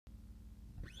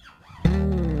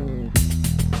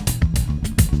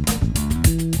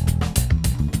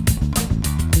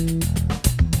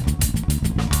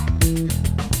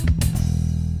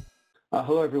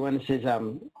Hello, everyone. This is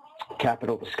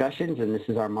Capital Discussions, and this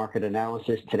is our market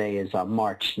analysis. Today is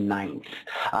March 9th.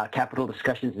 Capital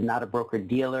Discussions is not a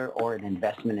broker-dealer or an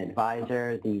investment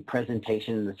advisor. The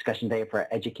presentation and discussion today are for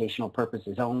educational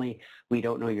purposes only. We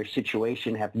don't know your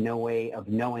situation, have no way of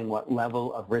knowing what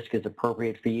level of risk is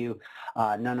appropriate for you.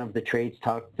 None of the trades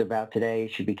talked about today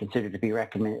should be considered to be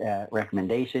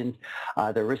recommendations.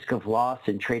 The risk of loss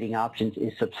in trading options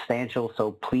is substantial,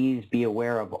 so please be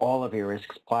aware of all of your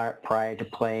risks prior to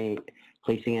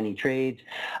placing any trades.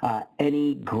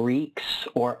 Any Greeks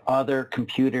or other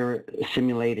computer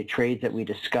simulated trades that we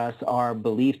discuss are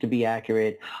believed to be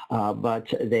accurate,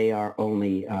 but they are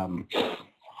only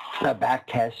a back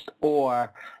test,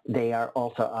 or they are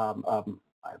also,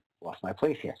 I lost my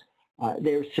place here.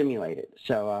 They're simulated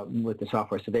with the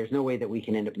software, so there's no way that we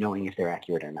can end up knowing if they're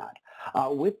accurate or not.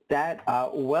 With that,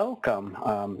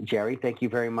 welcome, Jerry. Thank you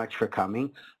very much for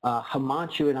coming.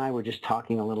 Himanshu and I were just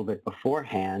talking a little bit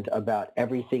beforehand about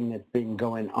everything that's been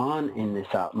going on in this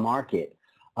market.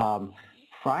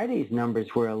 Friday's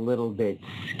numbers were a little bit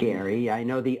scary. I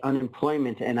know the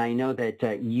unemployment, and I know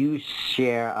that you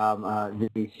share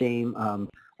the same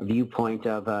viewpoint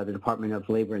of the Department of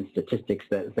Labor and Statistics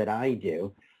that I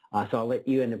do. So I'll let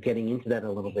you end up getting into that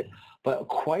a little bit. But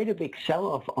quite a big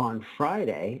sell-off on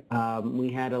Friday.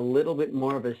 We had a little bit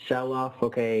more of a sell-off,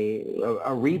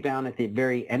 a rebound at the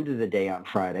very end of the day on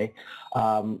Friday.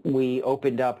 We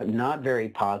opened up not very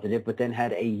positive, but then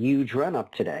had a huge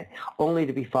run-up today, only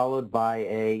to be followed by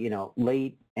a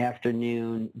late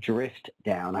afternoon drift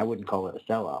down. I wouldn't call it a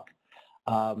sell-off.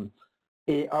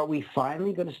 Are we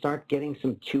finally going to start getting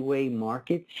some two-way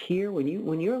markets here? When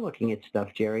you're looking at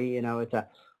stuff, Jerry, it's a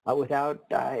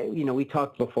we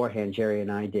talked beforehand, Jerry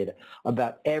and I did,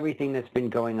 about everything that's been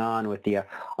going on with the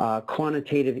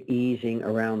quantitative easing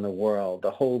around the world,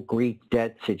 the whole Greek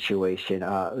debt situation,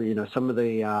 some of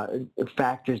the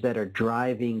factors that are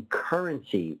driving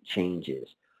currency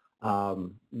changes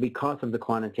because of the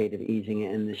quantitative easing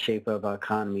and the shape of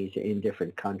economies in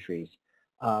different countries.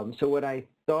 So what I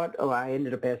thought, I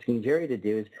ended up asking Jerry to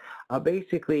do is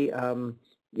basically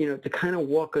to kind of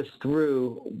walk us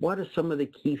through what are some of the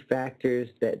key factors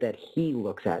that he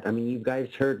looks at. I mean, you guys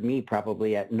heard me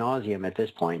probably ad nauseum at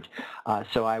this point,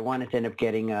 so I wanted to end up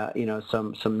getting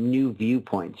some new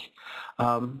viewpoints.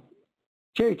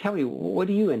 Jerry, tell me, what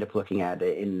do you end up looking at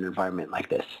in an environment like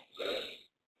this?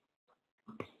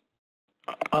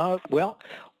 Well,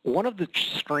 one of the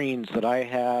screens that I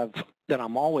have that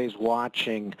I'm always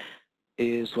watching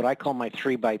is what I call my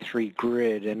 3x3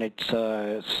 grid, and it's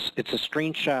a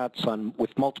screenshots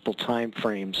with multiple time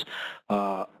frames,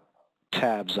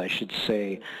 tabs, I should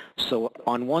say. So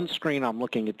on one screen, I'm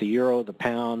looking at the euro, the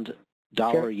pound,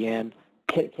 dollar, sure. Yen.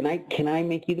 Can I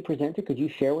make you the presenter? Could you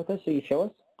share with us so you show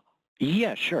us?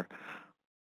 Yeah, sure.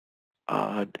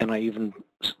 And I even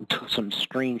took some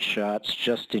screenshots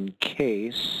just in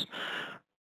case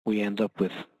we end up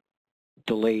with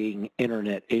delaying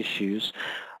internet issues.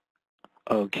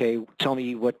 Okay, tell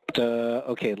me what,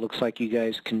 okay, it looks like you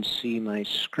guys can see my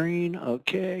screen.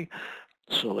 Okay,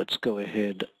 so let's go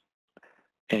ahead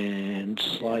and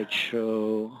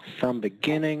slideshow from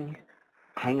beginning.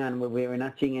 Hang on, we're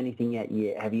not seeing anything yet.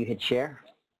 Have you hit share?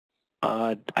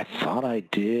 I thought I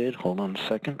did. Hold on a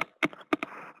second.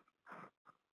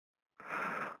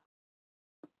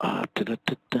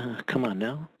 Come on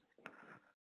now.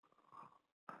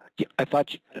 Yeah, I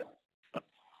thought you,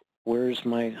 where's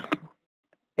my...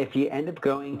 If you end up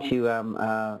going to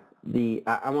I'm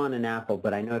on an Apple,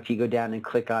 but I know if you go down and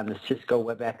click on the Cisco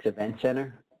WebEx Event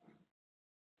Center.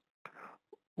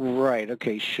 Right,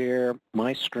 okay, share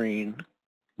my screen,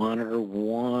 monitor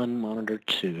 1, monitor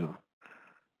 2.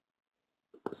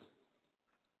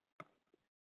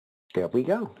 There we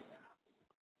go.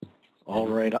 All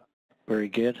right, very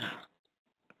good.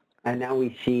 And now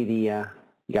we see the,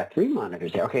 you got 3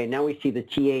 monitors there. Okay, now we see the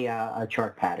TA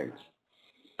chart patterns.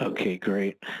 Okay,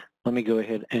 great. Let me go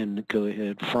ahead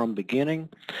from beginning.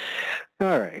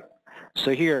 All right.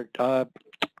 So here,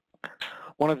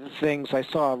 one of the things, I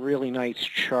saw a really nice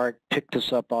chart, picked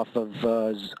this up off of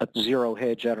Zero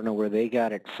Hedge. I don't know where they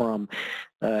got it from.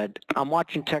 I'm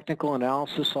watching technical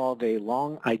analysis all day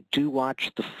long. I do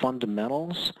watch the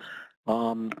fundamentals.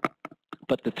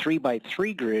 But the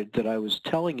 3x3 grid that I was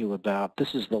telling you about,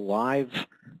 this is the live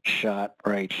shot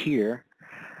right here.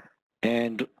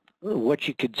 And what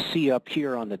you could see up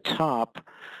here on the top,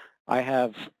 I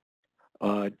have,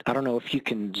 I don't know if you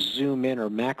can zoom in or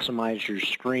maximize your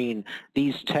screen.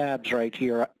 These tabs right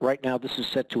here, right now this is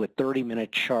set to a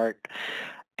 30-minute chart,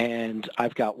 and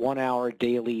I've got 1 hour,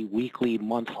 daily, weekly,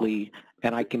 monthly,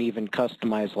 and I can even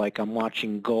customize, like I'm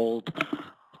watching gold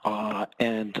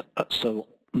So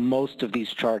most of these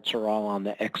charts are all on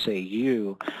the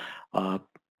XAU,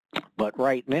 but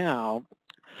right now,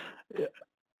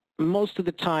 most of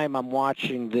the time I'm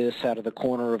watching this out of the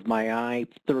corner of my eye,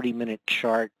 30-minute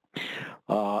chart.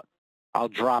 I'll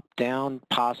drop down,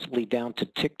 possibly down to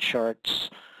tick charts,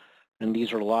 and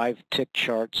these are live tick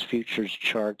charts, futures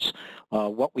charts.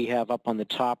 What we have up on the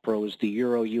top row is the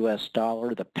euro US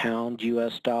dollar, the pound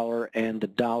US dollar, and the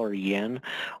dollar yen.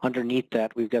 Underneath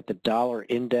that, we've got the dollar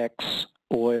index,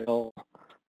 oil,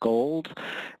 gold,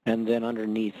 and then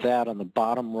underneath that on the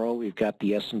bottom row we've got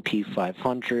the S&P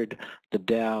 500, the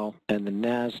Dow, and the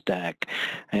NASDAQ.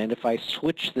 And if I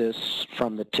switch this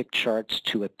from the tick charts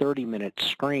to a 30-minute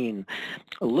screen,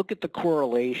 look at the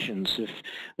correlations. If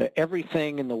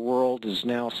everything in the world is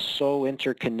now so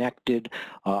interconnected,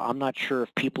 I'm not sure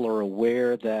if people are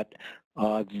aware that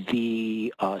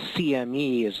the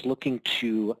CME is looking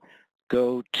to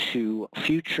go to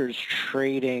futures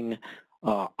trading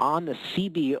on the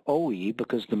CBOE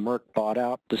because the Merck bought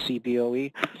out the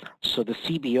CBOE. So the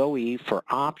CBOE for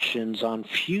options on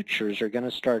futures are going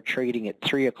to start trading at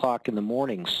 3 o'clock in the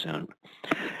morning soon.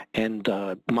 And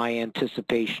my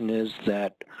anticipation is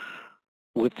that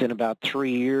within about 3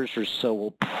 years or so,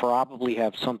 we'll probably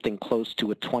have something close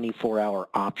to a 24-hour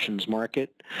options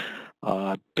market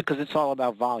because it's all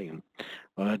about volume.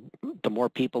 The more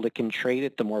people that can trade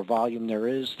it, the more volume there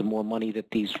is, the more money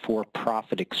that these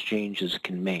for-profit exchanges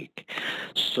can make.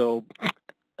 So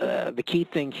the key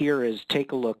thing here is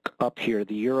take a look up here.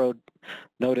 The euro,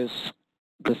 notice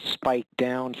the spike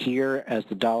down here as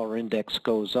the dollar index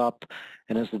goes up.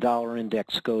 And as the dollar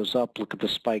index goes up, look at the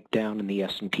spike down in the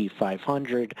S&P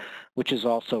 500, which is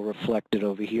also reflected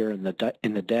over here in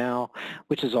the Dow,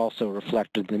 which is also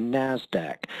reflected in the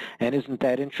NASDAQ. And isn't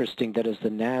that interesting that as the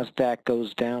NASDAQ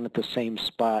goes down at the same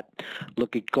spot,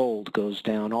 look at gold goes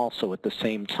down also at the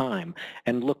same time.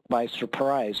 And look, by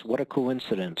surprise, what a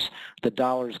coincidence. The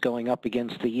dollar's going up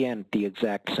against the yen at the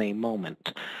exact same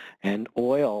moment. And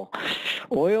oil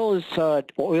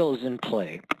is in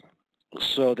play.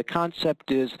 So the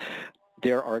concept is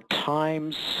there are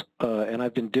times, and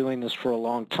I've been doing this for a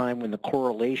long time, when the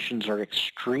correlations are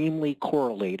extremely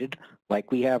correlated,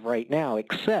 like we have right now,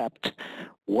 except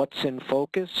what's in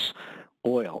focus?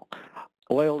 Oil.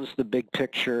 Oil is the big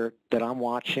picture that I'm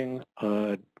watching,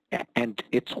 and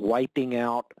it's wiping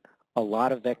out a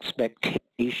lot of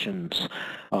expectations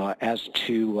as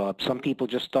to some people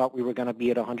just thought we were going to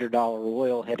be at $100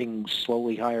 oil heading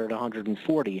slowly higher at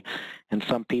 140, and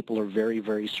some people are very,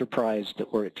 very surprised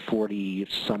that we're at 40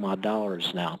 some odd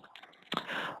dollars now.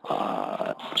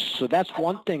 So that's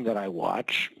one thing that I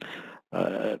watch.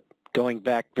 Going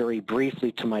back very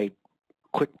briefly to my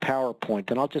quick PowerPoint,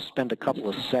 and I'll just spend a couple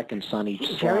of seconds on each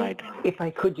slide. Jerry, if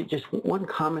I could, just one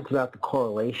comment about the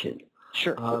correlation.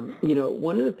 Sure. You know,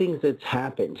 one of the things that's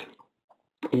happened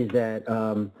is that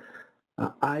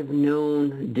I've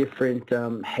known different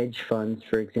hedge funds,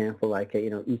 for example, like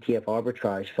ETF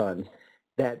arbitrage funds,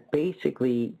 that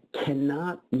basically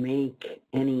cannot make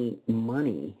any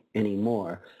money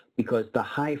anymore because the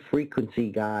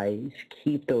high-frequency guys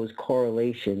keep those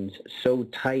correlations so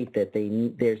tight that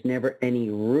there's never any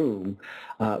room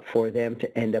for them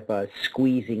to end up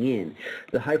squeezing in.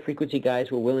 The high-frequency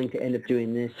guys were willing to end up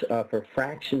doing this for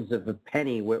fractions of a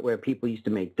penny where people used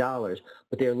to make dollars,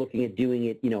 but they're looking at doing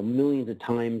it, millions of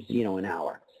times, an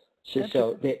hour.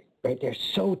 So they're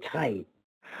so tight.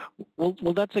 Well,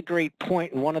 that's a great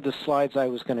point. And one of the slides I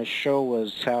was going to show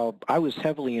was how I was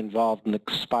heavily involved in the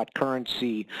spot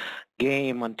currency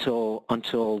game until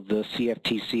the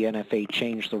CFTC NFA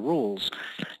changed the rules.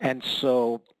 And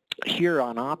so here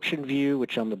on OptionView,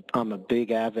 which I'm a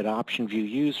big avid OptionView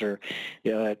user,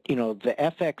 the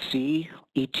FXE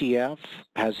ETF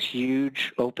has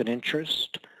huge open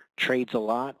interest, trades a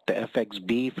lot. The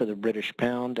FXB for the British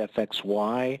pound,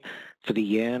 FXY for the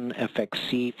yen,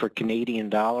 FXC for Canadian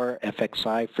dollar,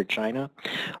 FXI for China.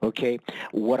 Okay,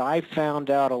 what I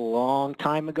found out a long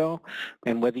time ago,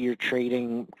 and whether you're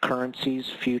trading currencies,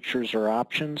 futures, or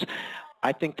options,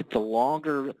 I think that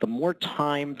the more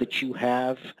time that you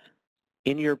have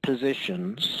in your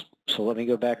positions, so let me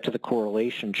go back to the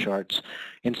correlation charts,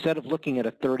 instead of looking at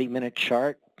a 30-minute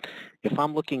chart, if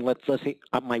I'm looking, let's say,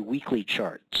 at my weekly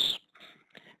charts,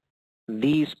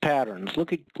 these patterns,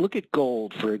 look at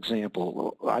gold, for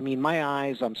example. I mean, my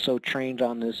eyes, I'm so trained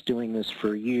on this, doing this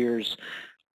for years.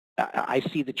 I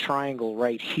see the triangle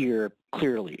right here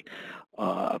clearly.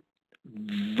 Can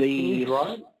you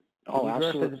draw it? Oh,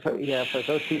 absolutely. Yeah, for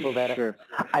those people that sure.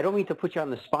 I don't mean to put you on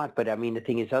the spot, but I mean, the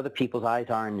thing is, other people's eyes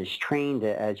aren't as trained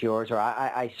as yours, or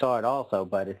I saw it also,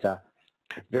 but it's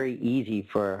very easy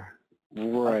for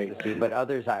Right. But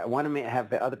others, I want to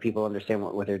have other people understand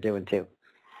what they're doing too.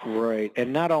 Right,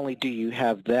 and not only do you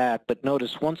have that, but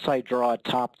notice once I draw a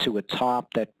top to a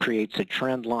top, that creates a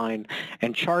trend line,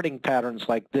 and charting patterns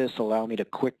like this allow me to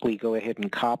quickly go ahead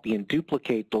and copy and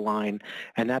duplicate the line,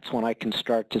 and that's when I can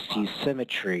start to see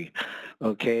symmetry,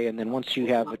 okay? And then once you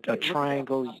have a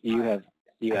triangle, you have...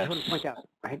 I just want to point out,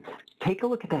 right? Take a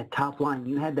look at that top line.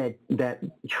 You had that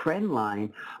trend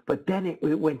line, but then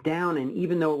it went down, and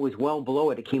even though it was well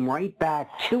below it, it came right back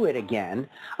to it again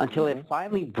until it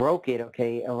finally broke it,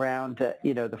 okay, around,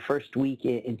 the first week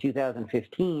in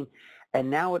 2015, and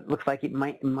now it looks like it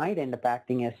might end up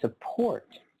acting as support.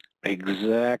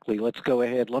 Exactly. Let's go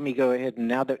ahead. Let me go ahead, and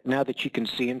now that you can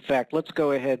see, in fact, let's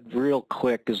go ahead real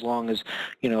quick, as long as,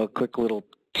 a quick little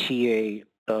TA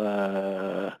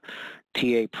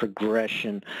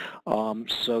progression.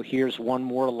 So here's one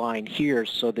more line here.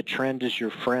 So the trend is your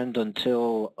friend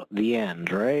until the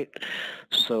end, right?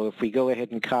 So if we go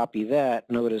ahead and copy that,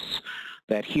 notice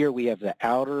that here we have the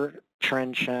outer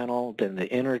trend channel, then the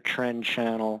inner trend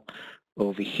channel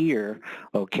over here,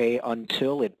 okay,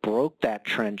 until it broke that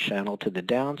trend channel to the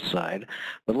downside.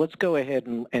 But let's go ahead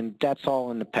and that's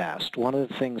all in the past. One of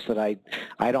the things that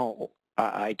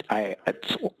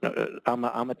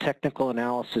I'm a technical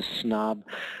analysis snob.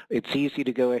 It's easy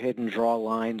to go ahead and draw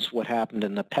lines, what happened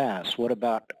in the past. What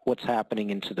about what's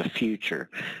happening into the future?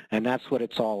 And that's what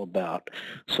it's all about.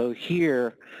 So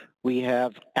here we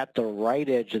have, at the right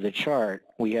edge of the chart,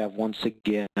 we have once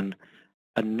again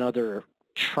another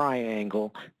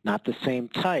triangle, not the same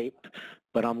type,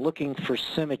 but I'm looking for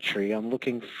symmetry. I'm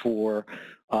looking for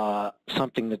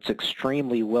something that's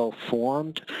extremely well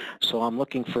formed. So I'm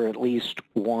looking for at least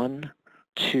 1,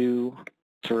 2,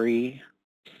 3,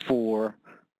 4,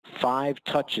 5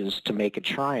 touches to make a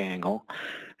triangle.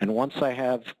 And once I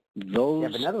have those...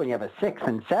 You have another one, you have a 6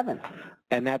 and 7.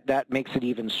 And that makes it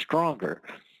even stronger.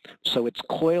 So it's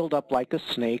coiled up like a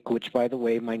snake, which, by the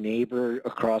way, my neighbor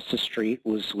across the street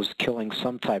was killing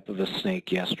some type of a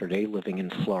snake yesterday. Living in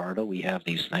Florida, we have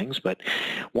these things. But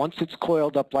once it's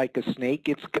coiled up like a snake,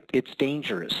 it's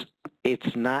dangerous.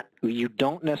 It's not, you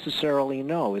don't necessarily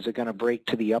know, is it going to break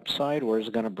to the upside or is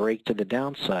it going to break to the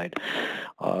downside?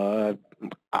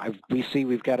 We see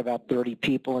we've got about 30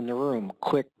 people in the room.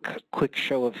 Quick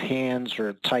show of hands,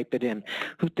 or type it in.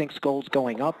 Who thinks gold's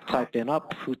going up? Type in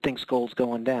up. Who thinks gold's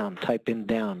going down? Type in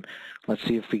down. Let's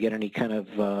see if we get any kind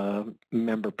of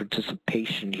member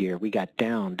participation here. We got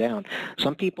down.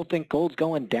 Some people think gold's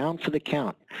going down for the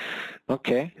count.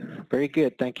 Okay, very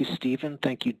good. Thank you, Stephen.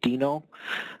 Thank you, Dino.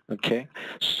 Okay,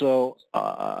 so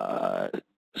I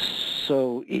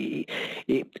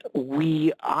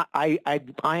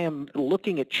am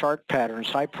looking at chart patterns,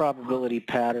 high probability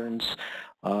patterns,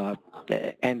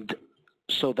 and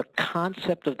so the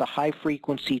concept of the high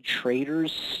frequency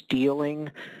traders stealing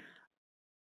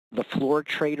the floor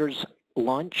traders'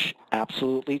 lunch,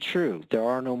 absolutely true. There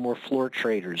are no more floor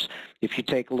traders. If you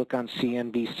take a look on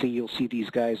CNBC, you'll see these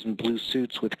guys in blue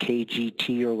suits with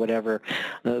KGT or whatever.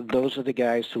 Those are the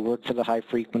guys who work for the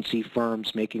high-frequency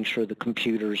firms, making sure the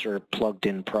computers are plugged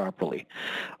in properly.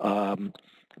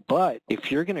 But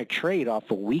if you're going to trade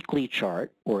off a weekly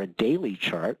chart or a daily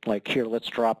chart, like here, let's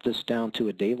drop this down to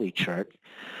a daily chart.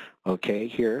 Okay,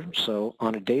 here, so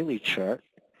on a daily chart,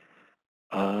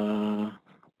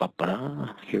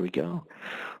 here we go.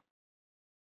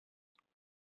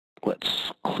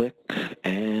 Let's click,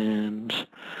 and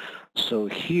so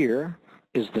here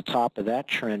is the top of that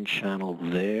trend channel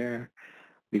there.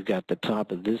 We've got the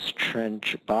top of this trend,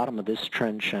 bottom of this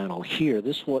trend channel here.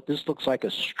 This looks like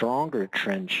a stronger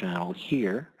trend channel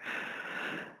here.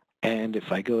 And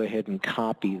if I go ahead and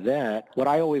copy that, what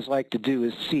I always like to do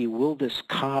is see, will this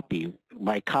copy,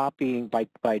 by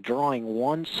drawing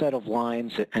one set of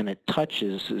lines and it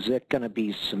touches, is it going to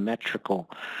be symmetrical?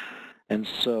 And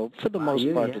so for the most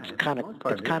part, it's kind of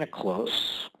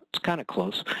close. It's kind of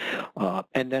close.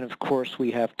 And then, of course, we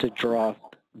have to draw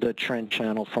the trend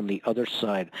channel from the other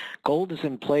side. Gold is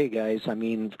in play, guys. I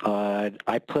mean,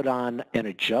 I put on an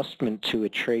adjustment to a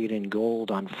trade in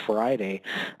gold on Friday.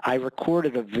 I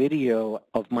recorded a video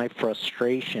of my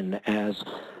frustration as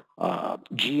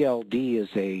GLD is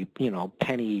a,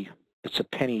 penny. It's a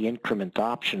penny increment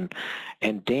option,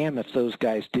 and damn if those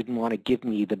guys didn't want to give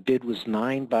me. The bid was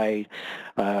 9 by.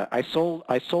 I sold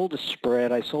a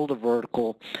spread. I sold a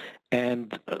vertical,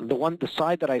 and the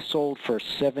side that I sold for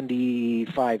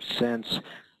 75 cents,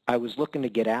 I was looking to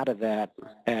get out of that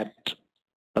at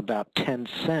about 10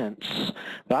 cents.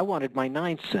 But I wanted my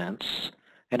 9 cents,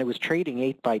 and it was trading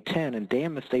 8 by 10, and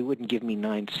damn if they wouldn't give me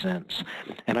 9 cents.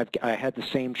 And I had the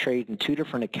same trade in 2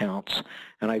 different accounts,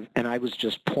 and I was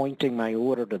just pointing my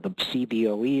order to the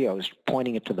CBOE. I was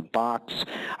pointing it to the box.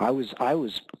 I was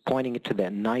pointing it to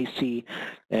that NYSE,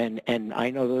 and I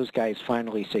know those guys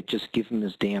finally said, just give him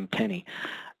his damn penny.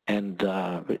 And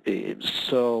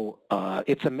so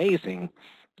it's amazing.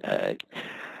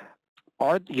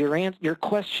 Your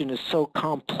question is so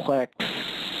complex.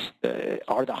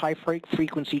 Are the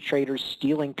high-frequency traders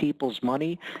stealing people's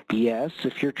money? Yes,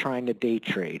 if you're trying to day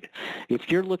trade. If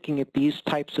you're looking at these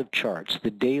types of charts, the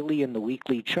daily and the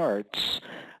weekly charts,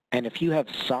 and if you have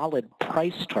solid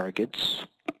price targets,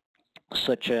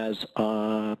 such as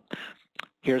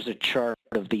here's a chart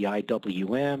of the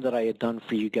IWM that I had done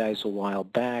for you guys a while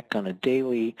back on a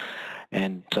daily,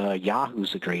 and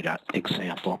Yahoo's a great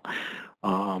example.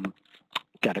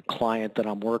 Got a client that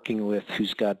I'm working with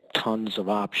who's got tons of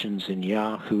options in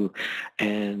Yahoo,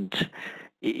 and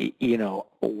you know,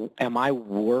 am I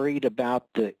worried about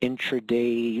the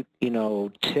intraday, you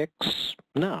know, ticks?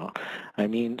 No. I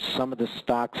mean, some of the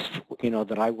stocks, you know,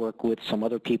 that I work with, some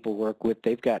other people work with,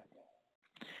 they've got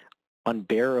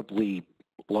unbearably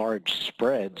large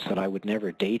spreads that I would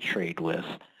never day trade with,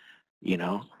 you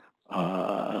know.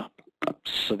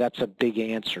 So that's a big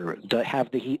answer.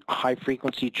 Have the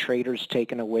high-frequency traders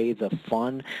taken away the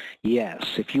fun?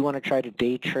 Yes. If you want to try to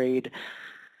day trade,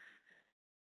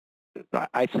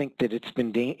 I think that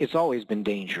it's always been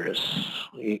dangerous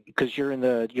because you're in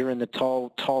the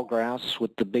tall grass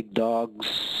with the big dogs,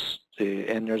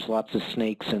 and there's lots of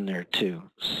snakes in there too.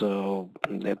 So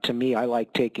to me, I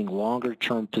like taking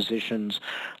longer-term positions.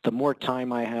 The more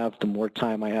time I have, the more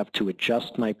time I have to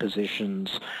adjust my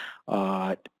positions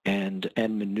and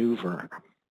maneuver,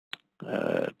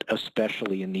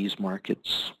 especially in these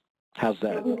markets. How's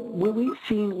that? Well, we've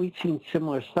seen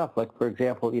similar stuff. Like, for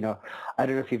example, you know, I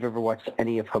don't know if you've ever watched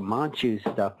any of Himanshu's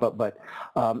stuff, but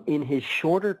in his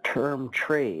shorter term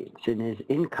trades, in his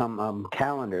income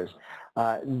calendars,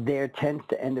 there tends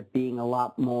to end up being a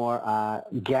lot more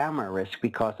gamma risk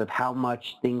because of how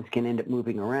much things can end up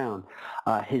moving around.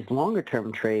 His longer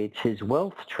term trades, his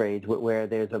wealth trades, where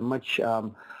there's a much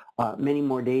many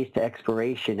more days to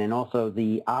expiration, and also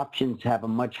the options have a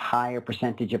much higher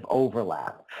percentage of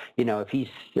overlap. You know, if he's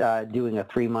doing a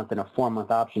 3-month and a 4-month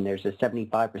option, there's a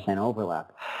 75%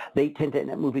 overlap. They tend to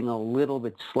end up moving a little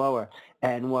bit slower.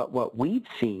 And what we've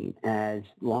seen as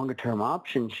longer-term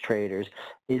options traders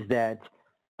is that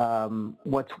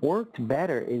what's worked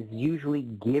better is usually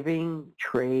giving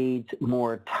trades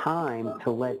more time to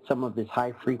let some of this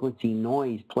high-frequency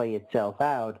noise play itself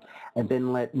out, and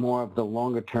then let more of the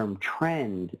longer-term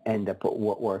trend end up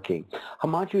working.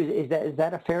 Himanshu, is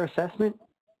that a fair assessment?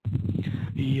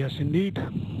 Yes, indeed.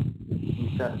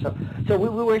 So we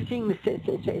were seeing the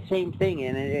same thing,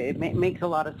 and it makes a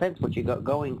lot of sense what you're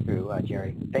going through,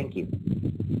 Jerry. Thank you.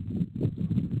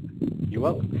 You're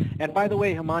welcome. And by the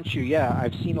way, Himanshu, yeah,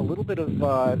 I've seen a little bit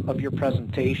of your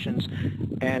presentations,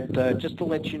 and just to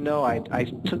let you know, I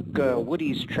took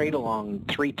Woody's trade along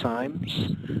 3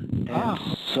 times, and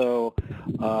so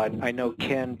I know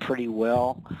Ken pretty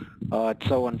well. It's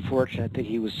so unfortunate that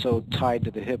he was so tied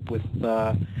to the hip with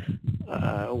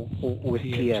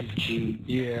PFG.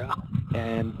 Yeah.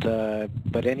 And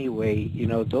but anyway, you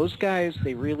know, those guys,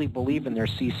 they really believe in their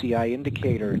CCI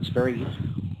indicator. It's very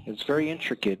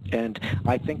intricate, and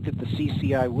I think that the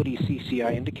Woody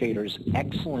CCI indicator is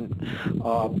excellent.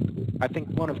 I think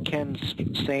one of Ken's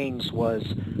sayings was,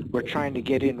 we're trying to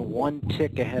get in 1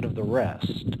 tick ahead of the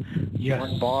rest.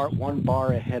 Yes. One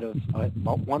bar ahead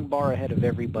of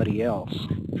everybody else.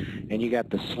 And you got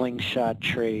the slingshot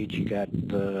trade. You got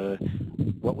the,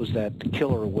 what was that? The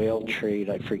killer whale trade.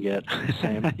 I forget.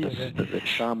 The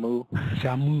Shamu.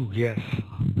 Shamu, yes.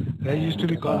 That used to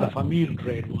be called the Famir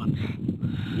trade once.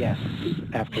 Yes,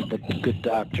 after the good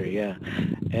doctor, yeah.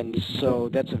 And so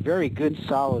that's a very good,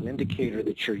 solid indicator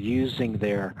that you're using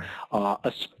there,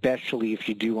 especially if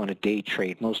you do want to day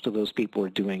trade. Most of those people are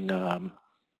doing day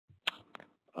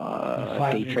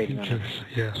trading.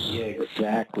 Yes. Yeah,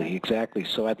 exactly.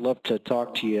 So I'd love to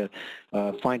talk to you,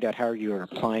 find out how you're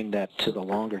applying that to the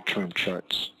longer-term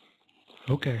charts.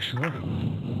 Okay, sure.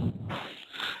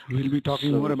 We'll be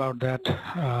talking more about that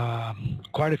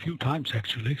quite a few times,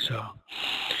 actually. So.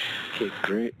 Okay,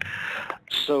 great.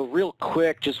 So real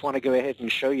quick, just want to go ahead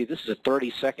and show you, this is a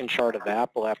 30-second chart of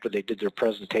Apple after they did their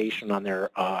presentation on their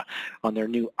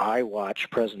new iWatch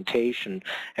presentation.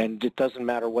 And it doesn't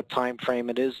matter what time frame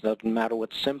it is, doesn't matter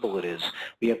what symbol it is.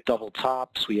 We have double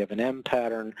tops, we have an M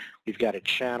pattern, we've got a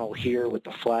channel here with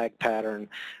the flag pattern,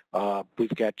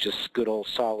 we've got just good old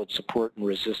solid support and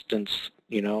resistance,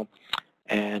 you know.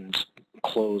 And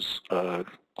closed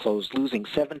losing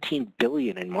 $17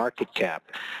 billion in market cap.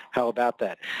 How about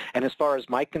that? And as far as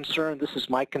my concern, this is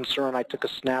my concern. I took a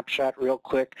snapshot real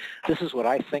quick. This is what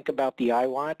I think about the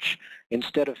iWatch.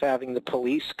 Instead of having the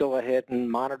police go ahead and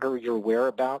monitor your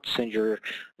whereabouts and your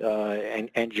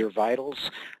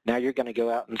vitals, now you're going to go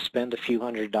out and spend a few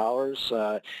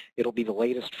 $100s. It'll be the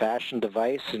latest fashion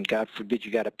device, and God forbid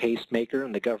you got a pacemaker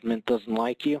and the government doesn't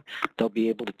like you, they'll be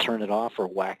able to turn it off or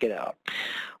whack it out.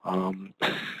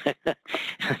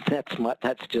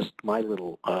 That's just my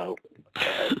little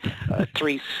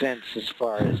 3 cents as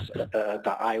far as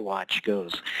the iWatch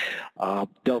goes. Wow,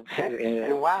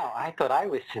 I thought I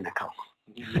was cynical.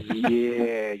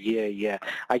 Yeah.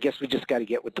 I guess we just got to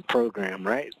get with the program,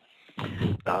 right?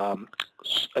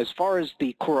 As far as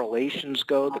the correlations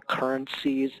go, the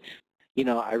currencies, you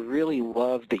know, I really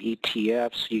love the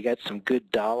ETFs. You get some good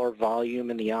dollar volume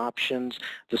in the options.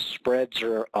 The spreads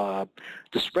are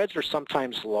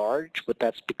sometimes large, but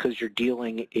that's because you're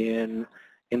dealing in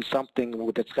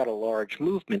something that's got a large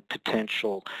movement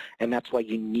potential, and that's why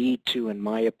you need to, in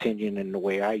my opinion, and the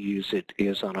way I use it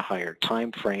is on a higher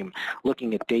time frame,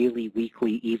 looking at daily,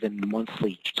 weekly, even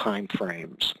monthly time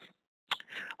frames.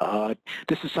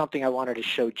 This is something I wanted to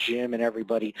show Jim and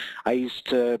everybody. I used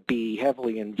to be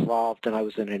heavily involved, and I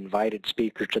was an invited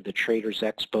speaker to the Traders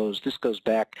Expos. This goes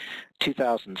back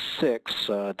 2006.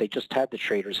 They just had the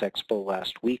Traders Expo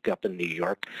last week up in New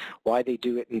York. Why they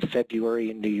do it in February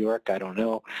in New York, I don't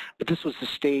know. But this was the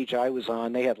stage I was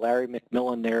on. They had Larry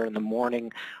McMillan there in the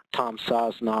morning. Tom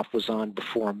Sosnoff was on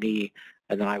before me.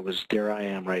 And then there I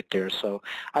am right there. So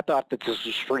I thought that this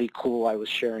was pretty cool. I was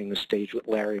sharing the stage with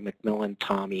Larry McMillan,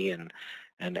 Tommy, and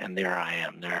there I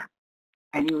am there.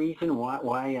 Any reason why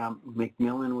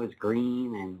McMillan was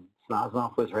green and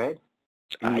Sosnoff was red?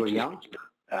 And you were young?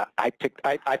 I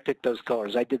picked those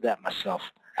colors. I did that myself.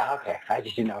 Okay, I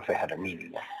just didn't know if it had a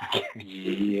meaning.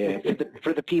 Yeah,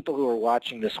 for the people who are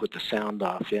watching this with the sound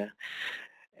off, yeah.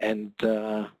 And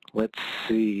let's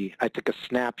see, I took a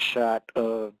snapshot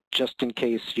of, just in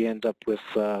case you end up with,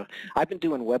 I've been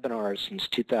doing webinars since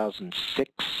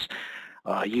 2006.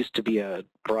 I used to be a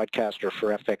broadcaster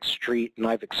for FX Street, and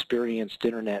I've experienced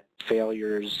internet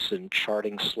failures and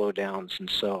charting slowdowns, and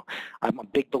so I'm a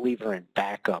big believer in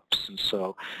backups, and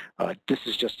so this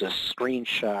is just a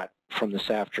screenshot from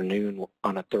this afternoon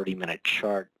on a 30-minute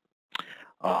chart.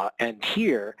 And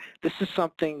here, this is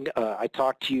something I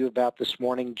talked to you about this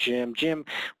morning, Jim. Jim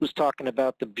was talking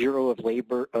about the Bureau of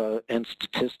Labor and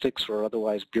Statistics, or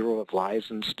otherwise Bureau of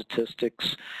Lies and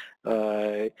Statistics,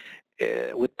 with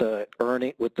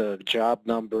the job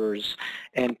numbers.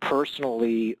 And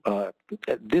personally,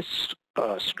 this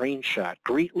screenshot,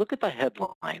 look at the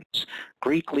headlines.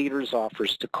 Greek leaders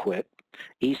offers to quit.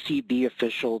 ECB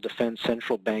official defends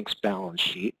central bank's balance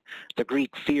sheet. The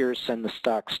Greek fears send the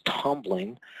stocks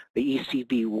tumbling. The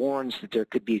ECB warns that there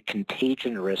could be a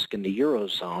contagion risk in the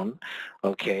Eurozone.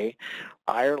 Okay.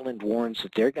 Ireland warns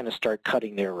that they're going to start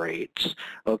cutting their rates.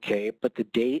 Okay. But the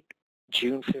date,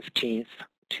 June 15th,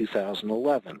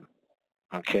 2011.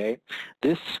 Okay,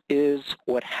 this is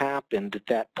what happened at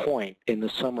that point in the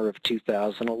summer of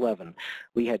 2011.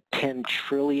 We had $10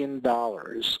 trillion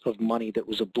of money that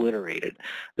was obliterated.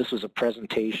 This was a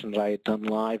presentation that I had done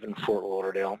live in Fort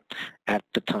Lauderdale at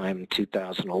the time in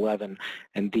 2011,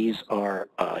 and these are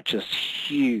just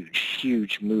huge,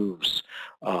 huge moves,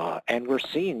 and we're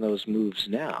seeing those moves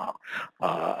now.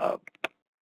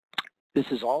 This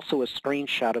is also a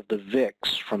screenshot of the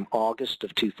VIX from August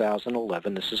of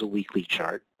 2011. This is a weekly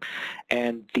chart.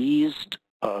 And these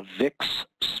VIX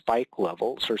spike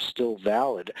levels are still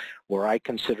valid, where I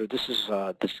consider this is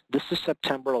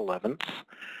September 11th.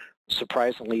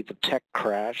 Surprisingly, the tech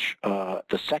crash,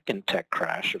 the second tech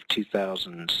crash of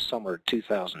summer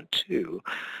 2002,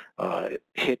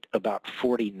 hit about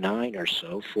 49 or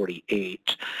so,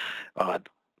 48.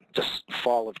 The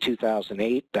fall of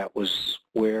 2008, that was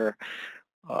where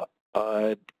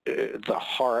the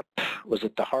HARP, was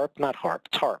it the HARP? Not HARP,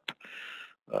 TARP.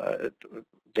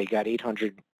 They got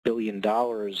 $800 billion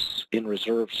in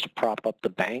reserves to prop up the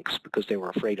banks because they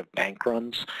were afraid of bank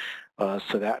runs.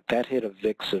 So that hit a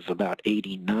VIX of about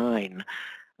 89.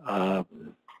 And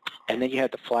then you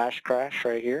had the flash crash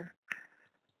right here.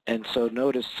 And so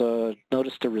notice the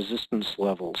resistance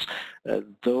levels.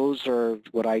 Those are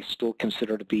what I still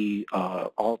consider to be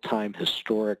all-time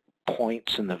historic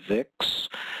points in the VIX.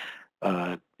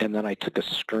 And then I took a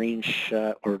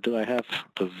screenshot, or do I have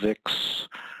the VIX?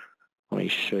 Let me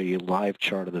show you a live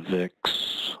chart of the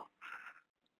VIX.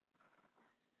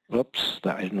 Whoops,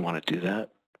 I didn't want to do that.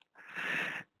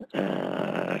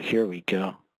 Here we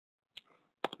go.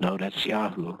 No, that's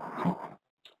Yahoo.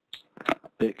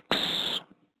 VIX.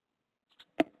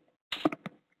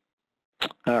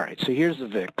 All right, so here's the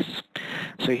VIX.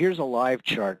 So here's a live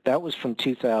chart. That was from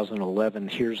 2011.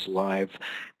 Here's live.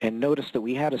 And notice that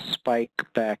we had a spike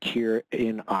back here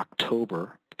in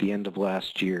October, the end of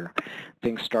last year.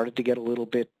 Things started to get a little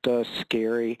bit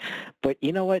scary. But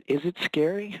you know what? Is it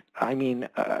scary? I mean,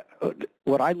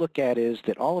 what I look at is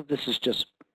that all of this is just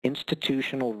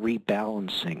institutional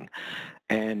rebalancing.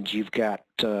 And you've got,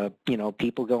 you know,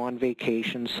 people go on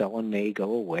vacation, sell in May,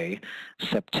 go away.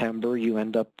 September, you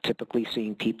end up typically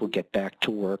seeing people get back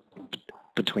to work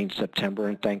between September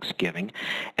and Thanksgiving.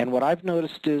 And what I've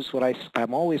noticed is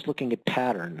I'm always looking at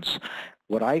patterns.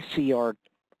 What I see are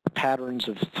patterns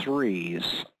of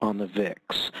threes on the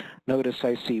VIX. Notice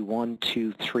I see 1,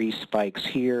 2, 3 spikes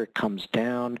here. It comes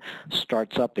down,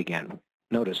 starts up again.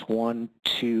 Notice 1,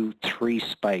 2, 3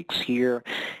 spikes here.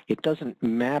 It doesn't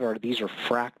matter. These are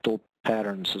fractal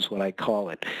patterns is what I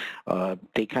call it.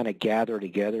 They kind of gather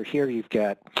together. Here you've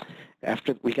got,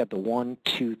 after we got the 1,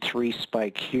 2, 3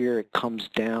 spike here, it comes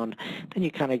down. Then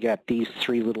you kind of got these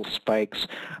 3 little spikes.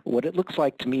 What it looks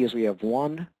like to me is we have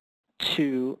 1,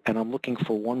 2, and I'm looking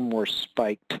for one more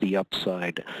spike to the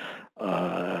upside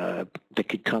that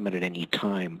could come at any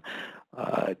time.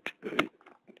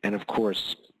 And of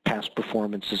course, past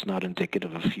performance is not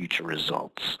indicative of future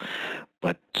results.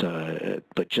 But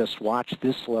just watch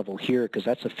this level here, because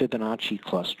that's a Fibonacci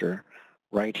cluster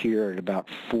right here at about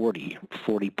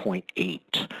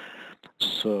 40.8.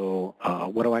 So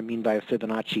what do I mean by a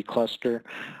Fibonacci cluster?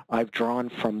 I've drawn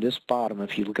from this bottom,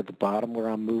 if you look at the bottom where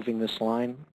I'm moving this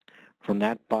line, from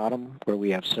that bottom where we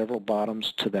have several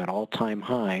bottoms to that all-time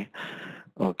high,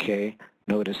 okay,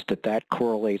 notice that that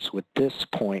correlates with this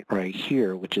point right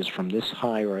here, which is from this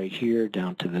high right here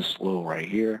down to this low right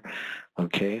here.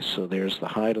 Okay, so there's the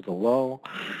high to the low,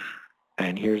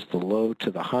 and here's the low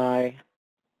to the high.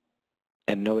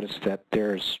 And notice that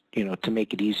there's, you know, to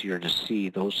make it easier to see,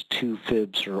 those two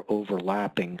fibs are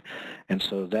overlapping. And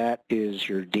so that is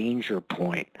your danger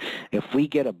point. If we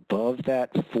get above that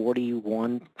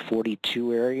 41,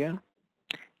 42 area,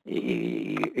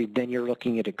 then you're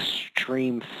looking at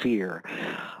extreme fear.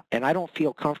 And I don't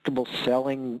feel comfortable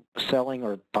selling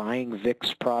or buying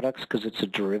VIX products because it's a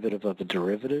derivative of a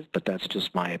derivative, but that's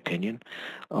just my opinion.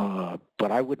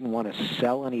 But I wouldn't want to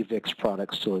sell any VIX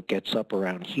products till it gets up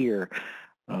around here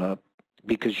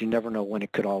because you never know when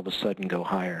it could all of a sudden go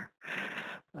higher.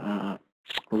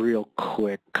 Real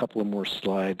quick, couple of more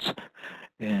slides,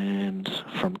 and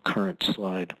from current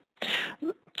slide.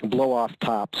 Blow off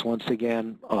tops, once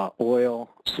again, oil,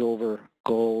 silver,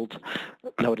 gold.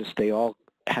 Notice they all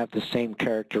have the same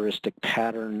characteristic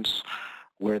patterns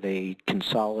where they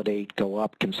consolidate, go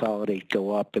up,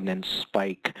 and then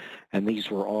spike. And these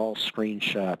were all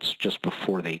screenshots just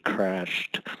before they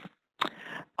crashed.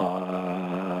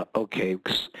 Okay,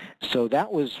 so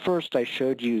that was first I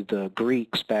showed you the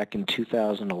Greeks back in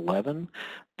 2011.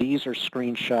 These are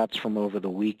screenshots from over the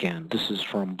weekend. This is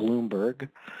from Bloomberg.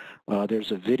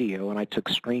 There's a video, and I took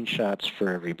screenshots for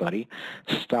everybody.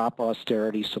 Stop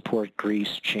austerity, support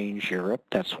Greece, change Europe.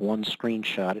 That's one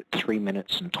screenshot at 3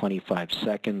 minutes and 25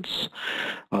 seconds.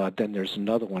 Then there's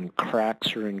another one,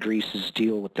 cracks are in Greece's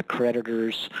deal with the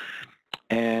creditors.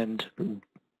 And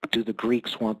do the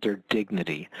Greeks want their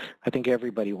dignity? I think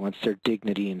everybody wants their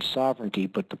dignity and sovereignty,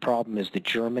 but the problem is that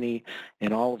Germany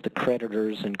and all of the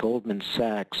creditors and Goldman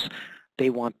Sachs, they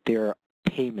want their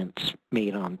payments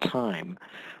made on time.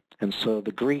 And so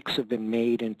the Greeks have been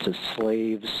made into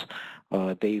slaves.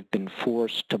 They've been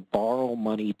forced to borrow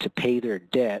money to pay their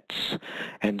debts.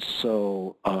 And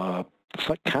so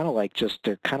kind of like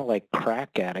they're kind of like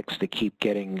crack addicts that keep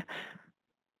getting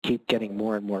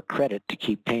more and more credit to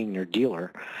keep paying their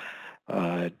dealer.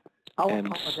 I'll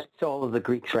apologize to all of the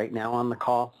Greeks right now on the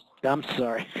call. I'm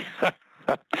sorry.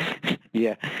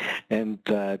 Yeah, and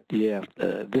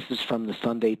this is from the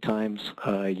Sunday Times.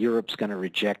 Europe's going to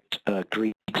reject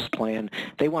Greece's plan.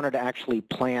 They wanted to actually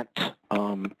plant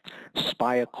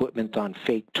spy equipment on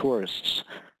fake tourists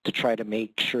to try to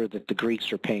make sure that the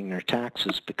Greeks are paying their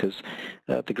taxes, because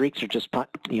the Greeks are just,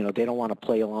 you know, they don't want to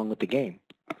play along with the game.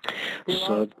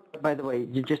 So, by the way,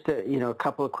 just a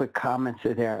couple of quick comments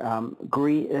there.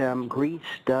 Greece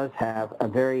does have a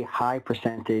very high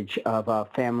percentage of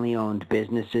family-owned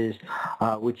businesses,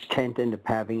 which tend to end up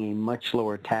having a much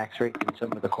lower tax rate than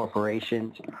some of the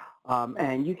corporations.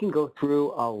 And you can go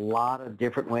through a lot of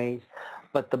different ways,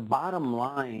 but the bottom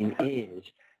line is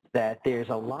that there's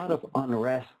a lot of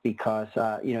unrest because,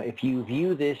 if you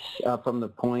view this from the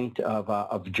point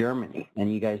of Germany,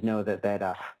 and you guys know that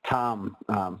Tom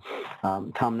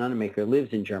Nunemaker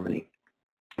lives in Germany.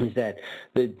 is that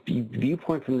the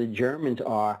viewpoint from the Germans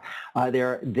are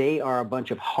they are a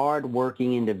bunch of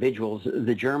hard-working individuals,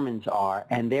 the Germans are,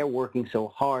 and they're working so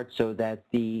hard so that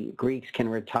the Greeks can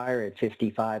retire at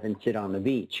 55 and sit on the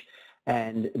beach.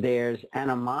 And there's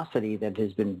animosity that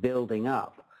has been building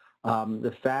up.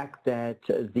 The fact that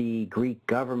the Greek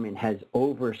government has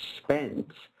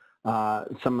overspent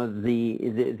some of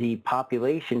the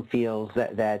population feels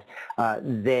that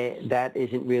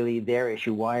isn't really their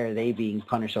issue. Why are they being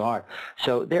punished so hard?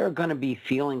 So there are going to be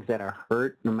feelings that are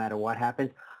hurt no matter what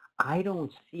happens. I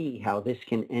don't see how this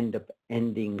can end up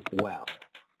ending well.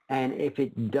 And if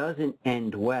it doesn't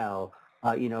end well,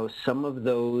 some of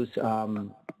those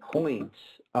points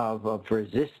of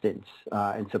resistance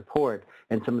and support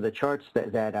and some of the charts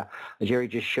that Jerry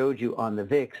just showed you on the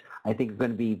VIX, I think are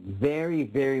going to be very,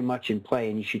 very much in play.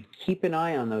 And you should keep an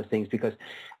eye on those things because,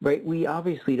 right, we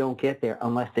obviously don't get there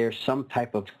unless there's some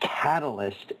type of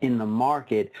catalyst in the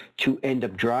market to end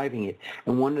up driving it.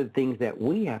 And one of the things that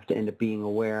we have to end up being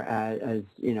aware as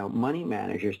money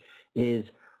managers is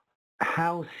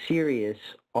how serious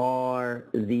are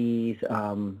these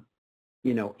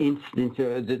incidents,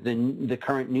 the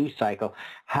current news cycle,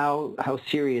 how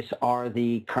serious are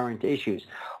the current issues.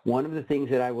 One of the things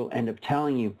that I will end up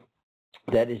telling you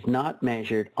that is not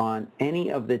measured on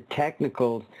any of the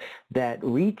technicals that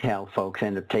retail folks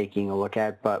end up taking a look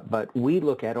at, but we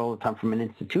look at all the time from an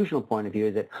institutional point of view,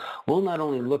 is that we'll not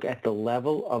only look at the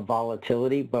level of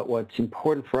volatility, but what's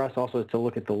important for us also is to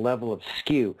look at the level of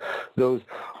skew. Those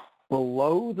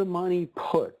below the money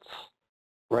puts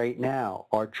right now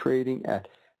are trading at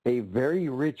a very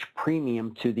rich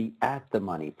premium to the at the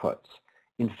money puts.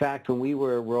 In fact, when we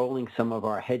were rolling some of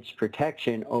our hedge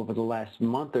protection over the last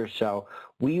month or so,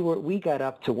 we got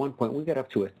up to one point, we got up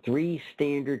to a 3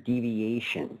 standard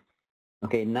deviation,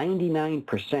 okay,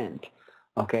 99%,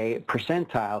 okay,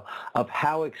 percentile of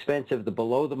how expensive the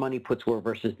below the money puts were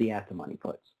versus the at the money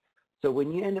puts. So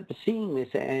when you end up seeing this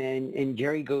and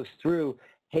Jerry goes through,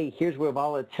 hey, here's where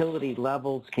volatility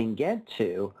levels can get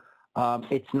to,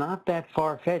 it's not that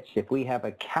far-fetched. If we have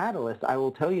a catalyst, I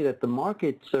will tell you that the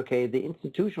markets, okay, the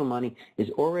institutional money is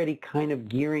already kind of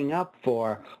gearing up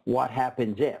for what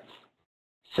happens if.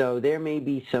 So there may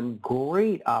be some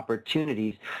great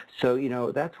opportunities.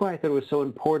 So, that's why I thought it was so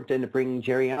important to end up bringing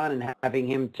Jerry on and having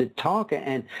him to talk.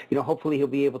 And, hopefully he'll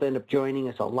be able to end up joining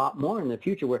us a lot more in the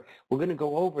future where we're going to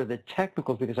go over the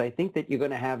technicals because I think that you're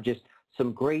going to have just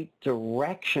some great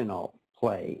directional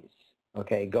plays,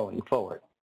 okay, going forward.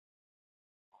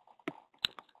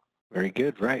 Very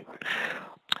good, right.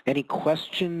 Any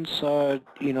questions? I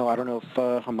don't know if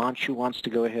Himanshu wants to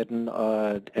go ahead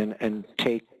and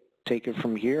take it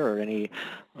from here, or any.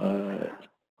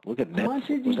 Look at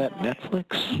Netflix. Was that Netflix?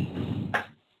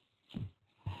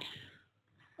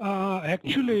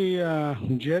 Actually,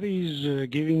 Jerry's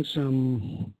giving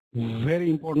some very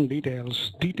important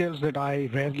details that I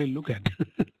rarely look at.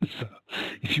 So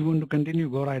if you want to continue,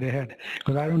 go right ahead,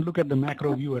 because I don't look at the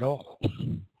macro view at all.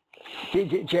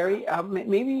 Jerry,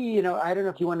 maybe, I don't know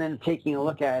if you want to end up taking a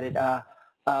look at it.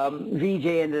 VJ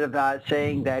ended up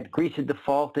saying that Greece had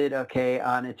defaulted, okay,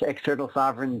 on its external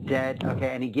sovereign debt, okay,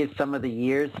 and he gives some of the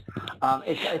years.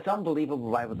 It's unbelievable,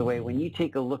 by the way, when you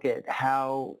take a look at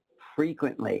how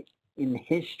frequently in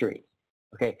history,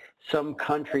 okay, some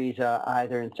countries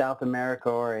either in South America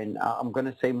or in, I'm going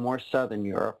to say more Southern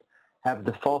Europe, have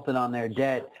defaulted on their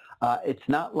debt. It's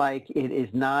not like it is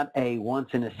not a once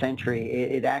in a century.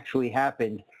 It actually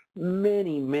happened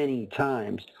many, many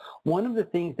times. One of the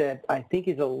things that I think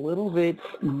is a little bit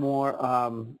more,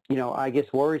 I guess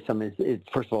worrisome is,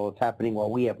 first of all, it's happening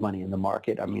while we have money in the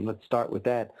market. I mean, let's start with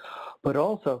that. But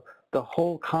also the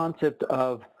whole concept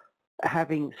of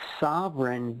having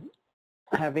sovereignty,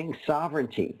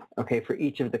 okay, for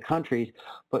each of the countries,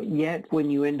 but yet when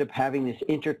you end up having this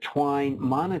intertwined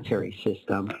monetary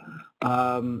system,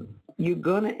 you're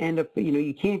going to end up,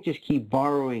 you can't just keep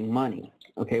borrowing money,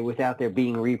 okay, without there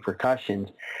being repercussions.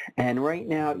 And right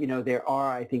now, there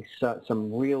are, I think,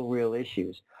 some real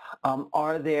issues.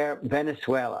 Are there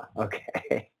Venezuela?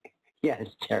 Okay. Yes,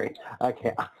 Jerry.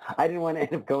 Okay, I didn't want to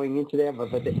end up going into there, but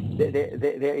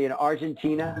they're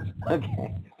Argentina.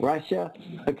 Okay, Russia.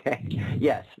 Okay,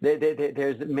 yes,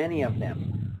 there's many of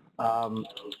them.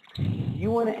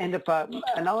 You want to end up,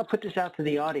 and I'll put this out to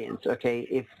the audience. Okay,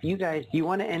 if you guys, do you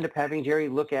want to end up having Jerry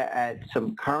look at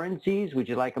some currencies? Would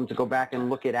you like him to go back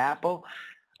and look at Apple?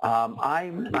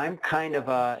 I'm kind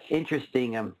of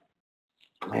interesting.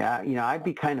 Yeah, I'd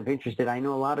be kind of interested. I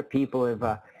know a lot of people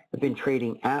have have been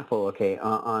trading Apple, okay, in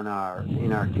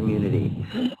our community.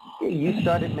 You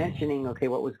started mentioning, okay,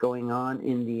 what was going on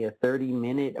in the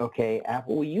 30-minute, okay,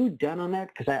 Apple. Were you done on that?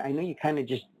 Because I know you kind of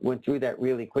just went through that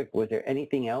really quick. Was there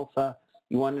anything else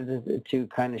you wanted to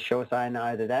kind of show us on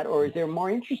either that, or is there a more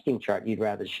interesting chart you'd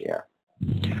rather share?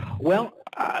 Well,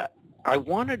 I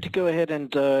wanted to go ahead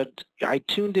and I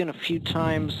tuned in a few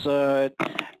times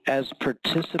as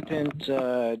participant,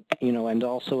 and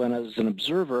also as an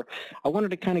observer. I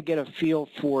wanted to kind of get a feel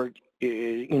for,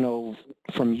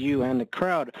 from you and the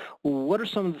crowd, what are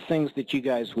some of the things that you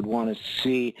guys would want to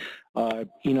see?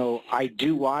 I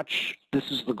do watch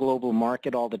This Is the Global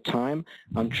Market all the time.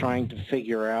 I'm trying to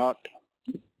figure out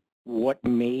what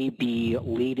may be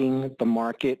leading the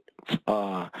market.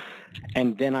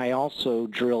 And then I also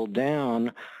drill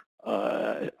down.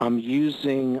 I'm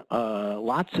using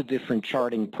lots of different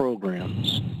charting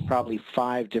programs, probably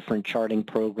 5 different charting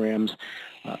programs.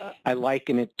 I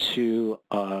liken it to,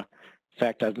 in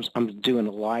fact, I'm doing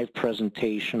a live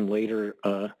presentation later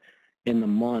in the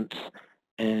month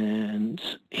and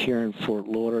here in Fort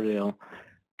Lauderdale.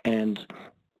 And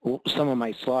some of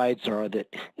my slides are that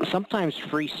sometimes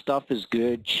free stuff is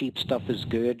good, cheap stuff is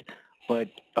good, but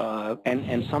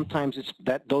and sometimes it's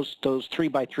that those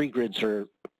 3x3 grids are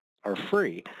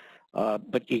free,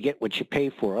 but you get what you pay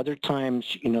for. Other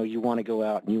times, you want to go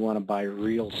out and you want to buy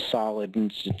real solid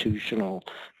institutional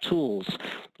tools.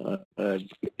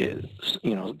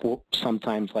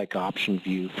 Sometimes like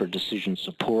OptionView for decision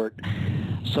support.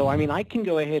 So, I mean, I can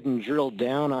go ahead and drill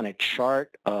down on a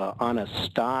chart, on a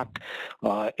stock.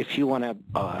 If you want to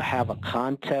have a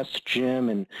contest,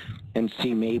 Jim, and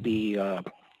see maybe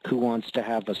who wants to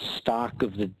have a stock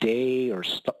of the day or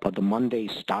the Monday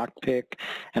stock pick,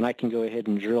 and I can go ahead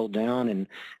and drill down and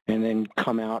then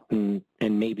come out and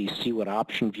maybe see what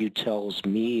OptionView tells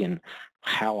me and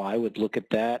how I would look at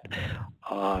that.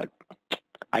 I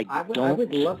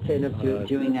would love to end up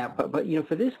doing that, but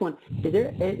for this one, is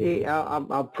there?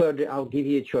 I'll give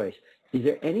you a choice. Is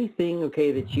there anything,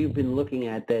 okay, that you've been looking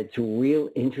at that's real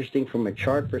interesting from a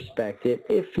chart perspective?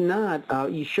 If not,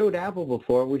 you showed Apple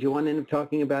before. Would you want to end up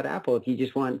talking about Apple if you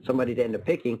just want somebody to end up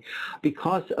picking?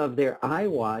 Because of their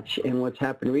iWatch and what's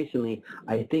happened recently,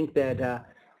 I think that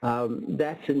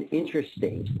that's an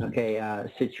interesting,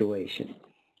 situation.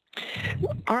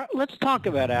 All right, let's talk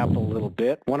about Apple a little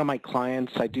bit. One of my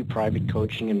clients, I do private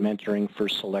coaching and mentoring for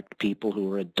select people who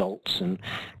are adults and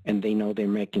they know they're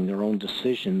making their own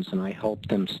decisions, and I help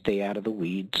them stay out of the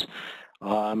weeds.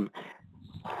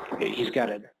 He's got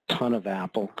a ton of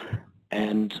Apple,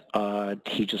 and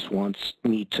he just wants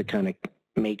me to kind of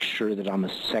make sure that I'm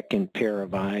a second pair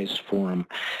of eyes for him.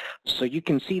 So you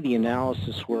can see the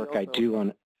analysis work I do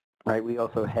on. Right, we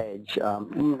also hedge.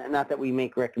 Not that we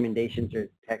make recommendations or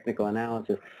technical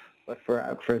analysis, but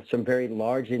for some very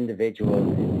large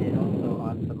individuals and also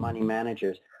on some money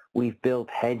managers, we've built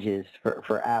hedges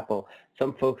for Apple.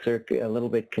 Some folks are a little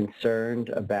bit concerned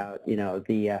about, will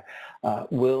the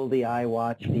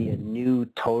iWatch be a new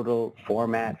total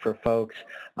format for folks?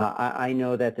 I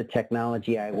know that the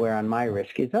technology I wear on my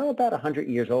wrist is about 100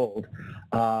 years old.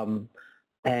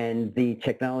 And the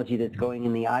technology that's going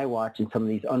in the iWatch in some of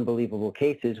these unbelievable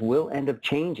cases will end up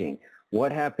changing.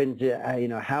 What happens,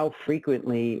 how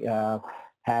frequently do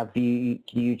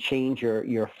you change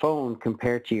your phone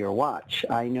compared to your watch?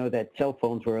 I know that cell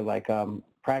phones were like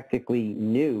practically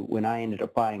new when I ended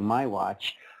up buying my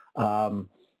watch, and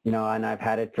I've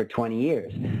had it for 20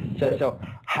 years. So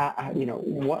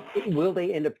what will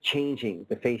they end up changing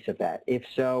the face of that? If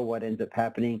so, what ends up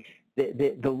happening?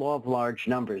 The law of large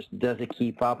numbers, does it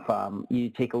keep up? You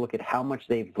take a look at how much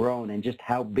they've grown and just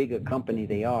how big a company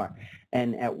they are,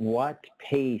 and at what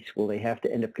pace will they have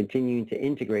to end up continuing to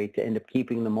integrate to end up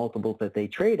keeping the multiples that they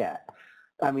trade at.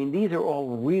 I mean, these are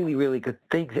all really, really good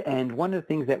things, and one of the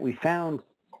things that we found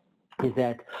is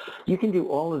that you can do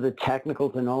all of the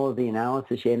technicals and all of the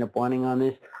analysis you end up wanting on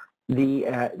this.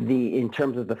 In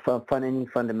terms of the front-end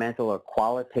fundamental or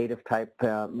qualitative type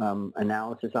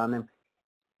analysis on them,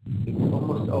 it's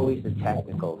almost always the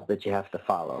technicals that you have to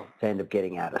follow to end up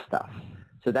getting out of stuff.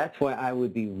 So that's why I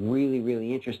would be really,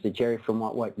 really interested, Jerry, from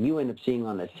what you end up seeing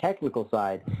on the technical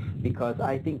side, because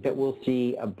I think that we'll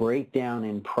see a breakdown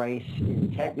in price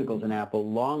in technicals in Apple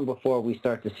long before we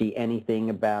start to see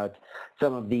anything about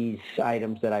some of these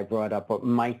items that I brought up, what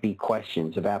might be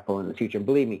questions of Apple in the future.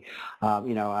 Believe me, I'm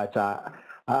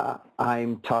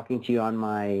talking to you on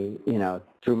my,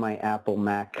 through my Apple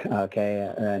Mac,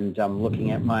 okay, and I'm looking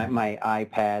at my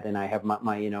iPad, and I have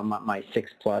my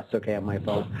 6 Plus, okay, on my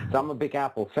phone. So I'm a big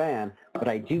Apple fan, but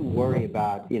I do worry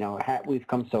about, we've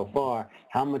come so far,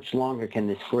 how much longer can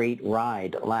this great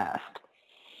ride last?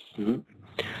 Mm-hmm.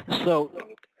 So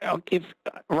if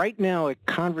right now a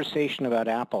conversation about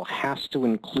Apple has to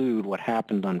include what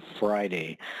happened on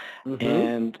Friday,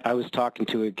 and I was talking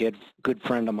to a good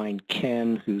friend of mine,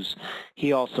 Ken,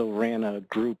 he also ran a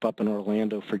group up in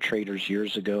Orlando for traders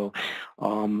years ago.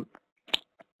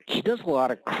 He does a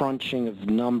lot of crunching of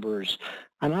numbers,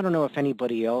 and I don't know if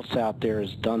anybody else out there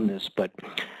has done this, but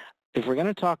if we're going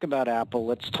to talk about Apple,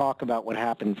 let's talk about what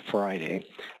happened Friday.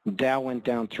 Dow went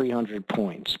down 300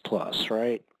 points plus,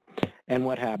 right? And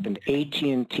what happened?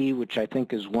 AT&T, which I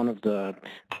think is one of the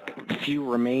few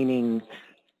remaining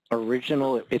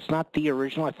original, it's not the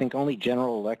original, I think only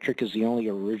General Electric is the only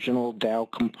original Dow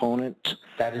component.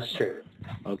 That is true.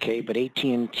 Okay, but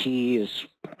AT&T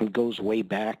goes way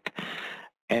back,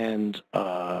 and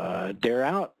they're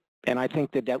out. And I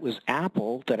think that was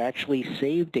Apple that actually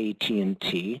saved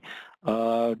AT&T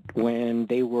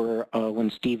when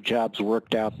Steve Jobs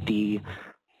worked out the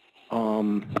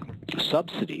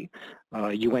subsidy.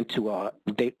 You went to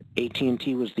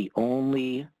AT&T was the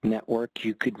only network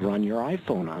you could run your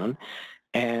iPhone on,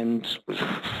 and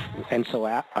so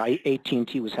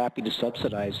AT&T was happy to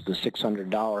subsidize the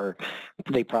 $600.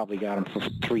 They probably got them for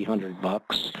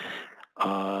 $300.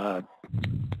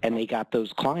 And they got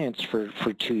those clients for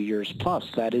 2 years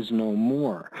plus. That is no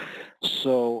more.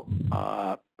 So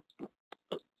I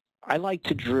like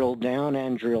to drill down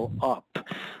and drill up.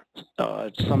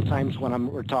 Sometimes when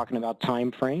we're talking about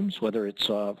time frames, whether it's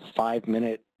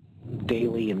 5-minute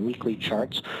daily and weekly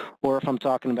charts, or if I'm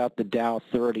talking about the Dow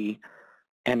 30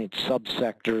 and its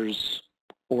subsectors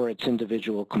or its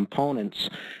individual components.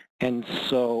 And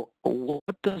so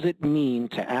what does it mean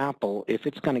to Apple if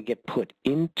it's going to get put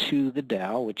into the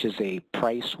Dow, which is a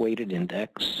price-weighted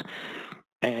index,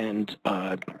 and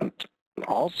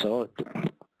also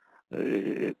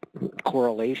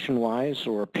correlation-wise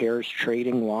or pairs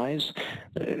trading-wise,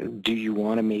 do you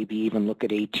want to maybe even look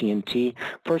at AT&T?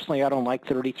 Personally, I don't like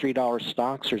 $33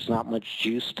 stocks. There's not much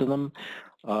juice to them.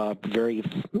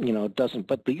 It doesn't.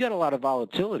 But you got a lot of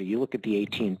volatility. You look at the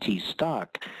AT&T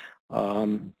stock.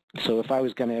 So if I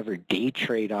was going to ever day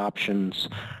trade options,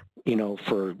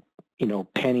 for,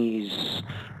 pennies,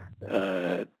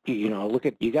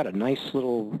 you got a nice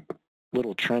little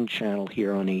trend channel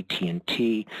here on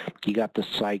AT&T. You got the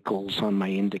cycles on my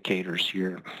indicators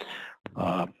here.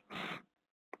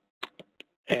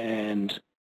 And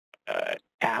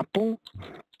Apple,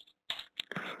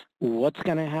 what's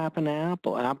going to happen to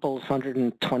Apple? Apple's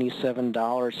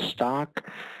 $127 stock.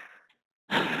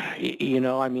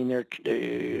 I mean, they're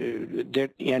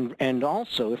and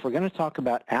also, if we're going to talk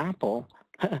about Apple,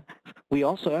 we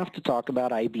also have to talk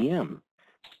about IBM.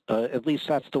 At least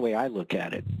that's the way I look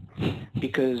at it,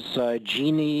 because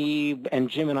Jeannie and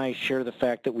Jim and I share the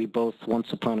fact that we both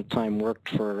once upon a time worked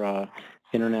for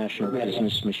International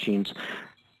Business Machines,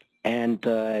 and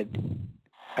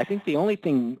I think the only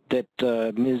thing that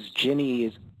Ms.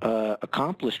 Ginny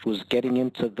accomplished was getting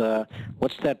into the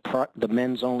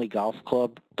men's only golf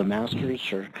club, the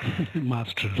Masters, or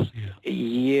Masters. Yeah.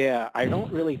 Yeah, I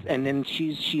don't really. And then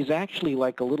she's actually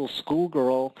like a little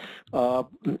schoolgirl,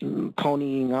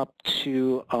 ponying up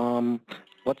to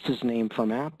what's his name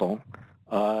from Apple,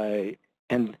 and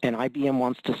IBM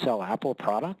wants to sell Apple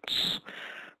products.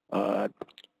 And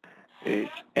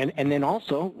then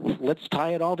also, let's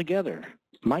tie it all together.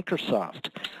 Microsoft.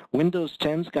 Windows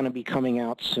 10 is going to be coming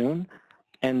out soon,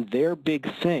 and their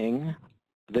big thing,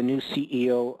 the new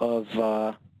CEO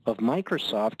of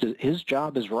Microsoft, his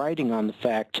job is riding on the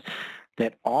fact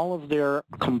that all of their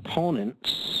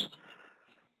components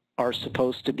are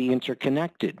supposed to be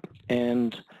interconnected.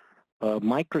 And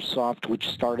Microsoft, which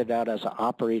started out as an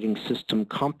operating system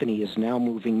company, is now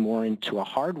moving more into a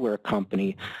hardware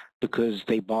company because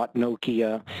they bought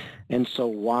Nokia. And so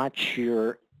watch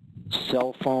your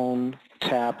cell phone,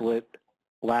 tablet,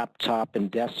 laptop, and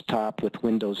desktop with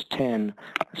Windows 10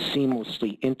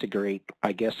 seamlessly integrate,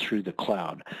 I guess, through the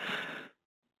cloud.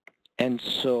 And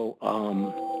so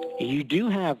you do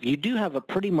have a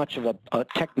pretty much of a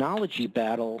technology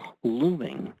battle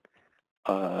looming.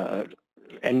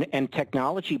 And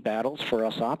technology battles for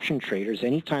us option traders,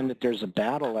 anytime that there's a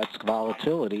battle, that's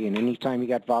volatility, and anytime you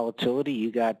got volatility,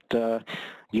 you got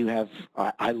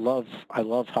I love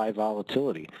high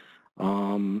volatility.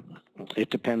 It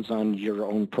depends on your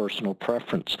own personal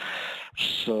preference.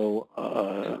 So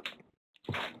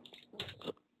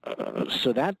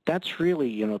so that's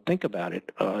really, think about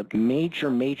it.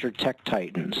 Major tech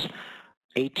titans.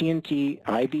 AT&T,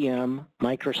 IBM,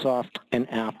 Microsoft, and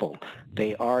Apple.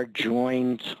 They are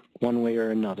joined one way or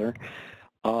another.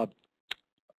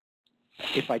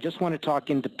 If I just want to talk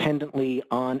independently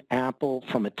on Apple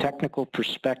from a technical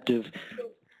perspective,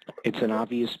 It's an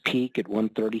obvious peak at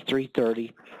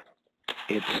 133.30.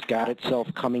 It's got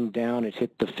itself coming down. It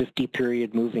hit the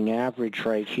 50-period moving average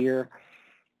right here.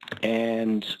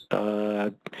 And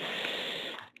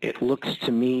it looks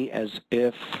to me as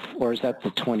if, or is that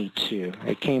the 22?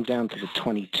 It came down to the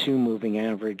 22 moving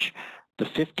average. The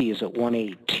 50 is at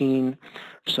 118.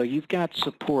 So you've got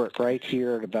support right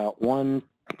here at about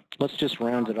let's just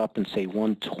round it up and say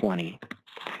 120.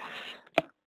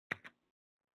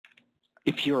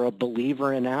 If you're a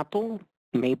believer in Apple,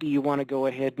 maybe you want to go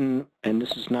ahead and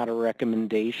this is not a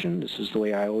recommendation, this is the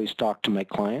way I always talk to my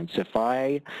clients. If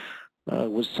I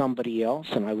was somebody else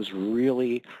and I was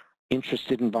really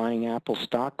interested in buying Apple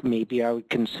stock, maybe I would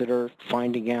consider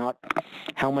finding out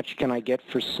how much can I get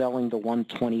for selling the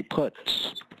 120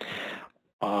 puts.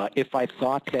 If I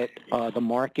thought that the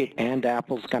market and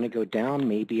Apple's going to go down,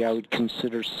 maybe I would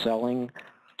consider selling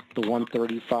the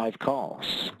 135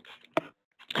 calls.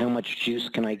 How much juice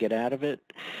can I get out of it?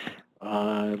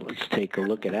 Let's take a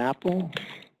look at Apple.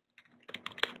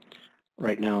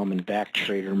 Right now I'm in back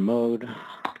trader mode.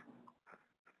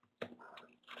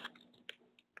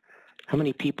 How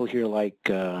many people here like,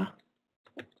 well,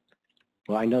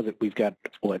 I know that we've got,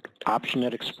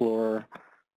 OptionNet Explorer,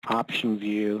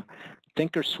 OptionView.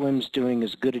 Thinkorswim's doing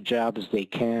as good a job as they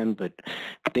can, but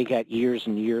they got years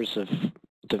and years of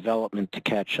development to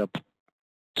catch up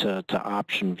to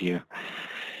OptionView.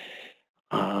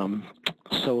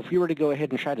 So if you were to go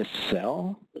ahead and try to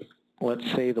sell, let's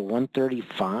say the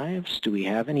 135s, do we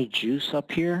have any juice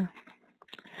up here?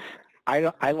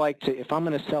 I like to, if I'm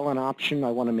going to sell an option,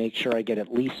 I want to make sure I get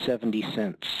at least 70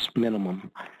 cents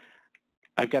minimum.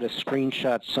 I've got a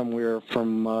screenshot somewhere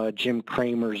from Jim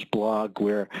Cramer's blog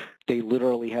where they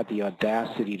literally had the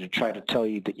audacity to try to tell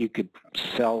you that you could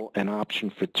sell an option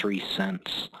for 3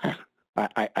 cents.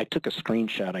 I took a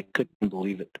screenshot. I couldn't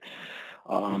believe it.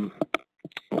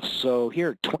 So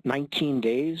here, 19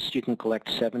 days, you can collect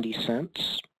 70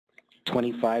 cents.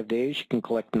 25 days, you can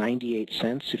collect 98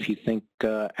 cents if you think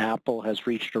Apple has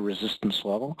reached a resistance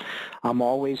level. I'm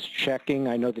always checking.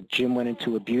 I know that Jim went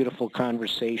into a beautiful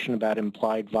conversation about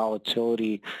implied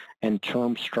volatility and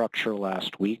term structure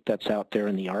last week. That's out there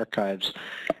in the archives.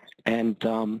 And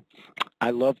I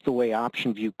love the way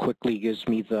OptionView quickly gives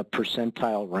me the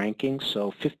percentile ranking. So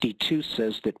 52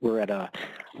 says that we're at a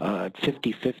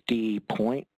 50-50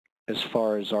 point as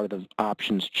far as are the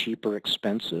options cheap or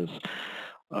expensive.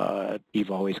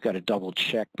 You've always got to double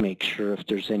check, make sure if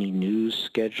there's any news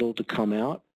scheduled to come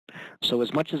out. So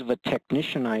as much as of a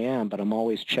technician I am, but I'm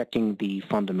always checking the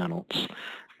fundamentals.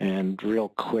 And real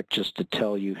quick, just to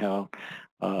tell you how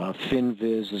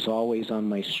FinViz is always on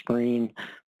my screen.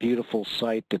 Beautiful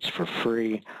site that's for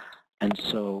free. And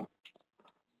so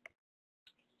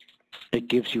it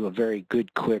gives you a very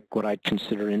good, quick, what I'd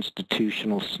consider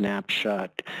institutional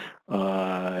snapshot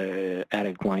at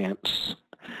a glance.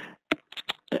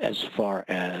 As far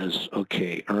as,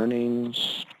 okay,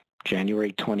 earnings,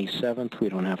 January 27th, we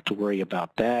don't have to worry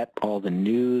about that. All the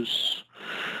news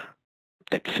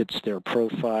that fits their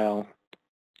profile,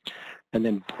 and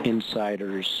then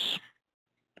insiders,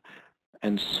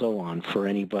 and so on for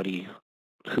anybody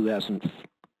who hasn't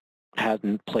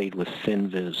played with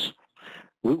FinViz.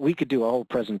 We could do a whole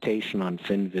presentation on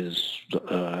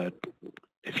FinViz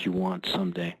if you want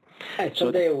someday.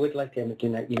 Someday I would like to end up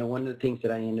doing that. You know, one of the things that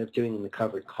I ended up doing in the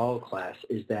covered call class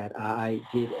is that I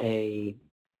did a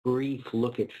brief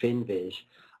look at FinViz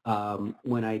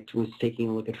when I was taking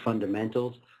a look at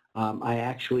fundamentals. I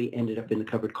actually ended up in the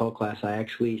covered call class. I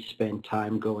actually spent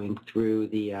time going through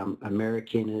the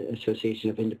American Association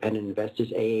of Independent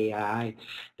Investors, AAI.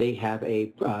 They have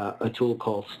a tool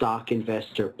called Stock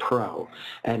Investor Pro,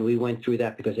 and we went through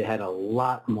that because it had a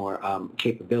lot more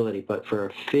capability. But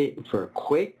for a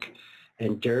quick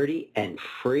and dirty and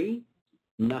free,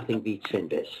 nothing beats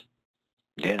FinViz.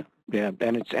 Yeah. Yeah,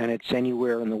 and it's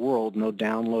anywhere in the world, no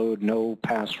download, no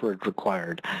password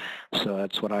required. So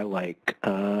that's what I like.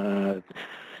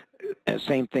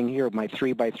 Same thing here, my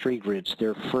 3x3 grids.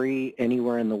 They're free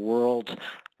anywhere in the world.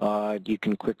 You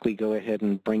can quickly go ahead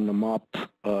and bring them up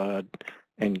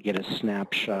and get a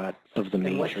snapshot of the major.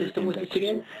 And what system was this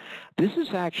again? This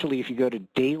is actually, if you go to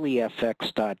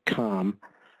dailyfx.com,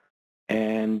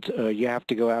 and you have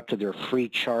to go out to their free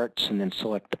charts and then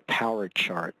select the power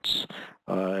charts.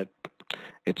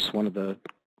 It's one of the,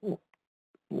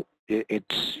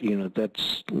 it's, you know,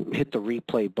 that's, hit the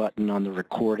replay button on the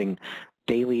recording,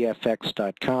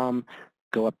 dailyfx.com,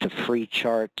 go up to free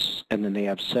charts, and then they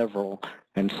have several,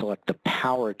 and select the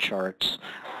power charts,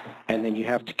 and then you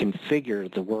have to configure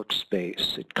the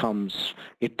workspace. It comes,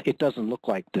 it doesn't look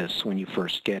like this when you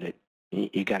first get it.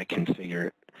 You got to configure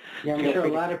it. Yeah, I'm sure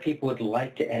a lot of people would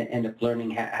like to end up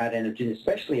learning how to end up doing,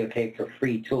 especially, okay, for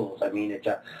free tools. I mean, it's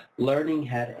learning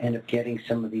how to end up getting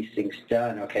some of these things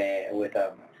done, okay, with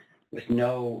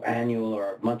no annual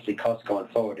or monthly cost going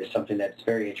forward is something that's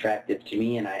very attractive to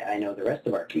me, and I know the rest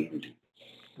of our community.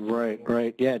 Right,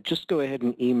 right. Yeah, just go ahead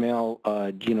and email,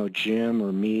 Jim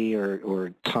or me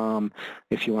or Tom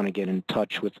if you want to get in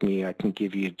touch with me. I can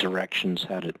give you directions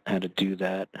how to do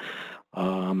that.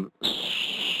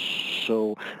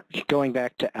 So going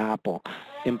back to Apple,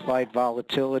 implied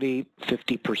volatility,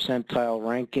 50 percentile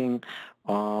ranking.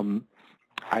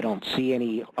 I don't see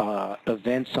any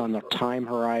events on the time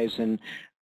horizon.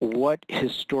 What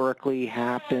historically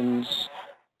happens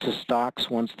to stocks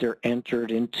once they're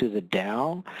entered into the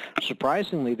Dow?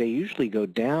 Surprisingly, they usually go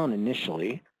down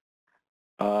initially,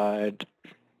 and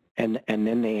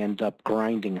then they end up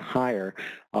grinding higher.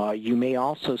 You may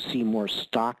also see more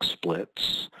stock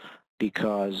splits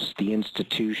because the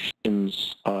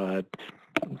institutions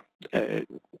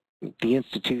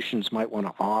might want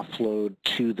to offload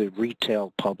to the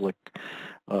retail public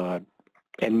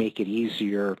and make it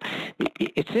easier.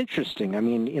 It's interesting. I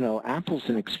mean, Apple's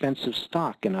an expensive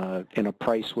stock in a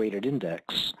price-weighted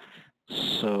index.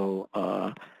 So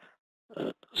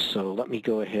so let me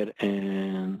go ahead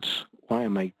and, why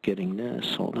am I getting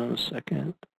this? Hold on a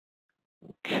second.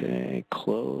 Okay,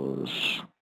 close.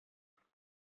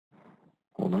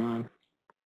 Hold on.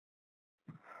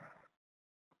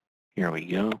 Here we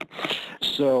go.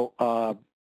 So,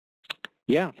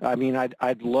 yeah, I mean,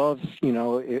 I'd love,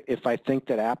 if I think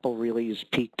that Apple really is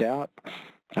peaked out,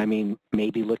 I mean,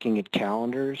 maybe looking at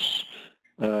calendars.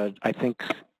 I think,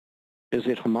 is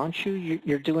it Himanshu?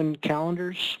 You're doing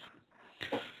calendars?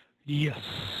 Yes.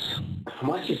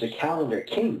 Himanshu's a calendar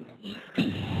king.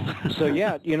 So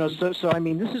yeah, so I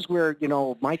mean, this is where,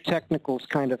 my technicals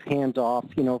kind of hand off.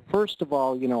 First of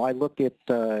all, I look at,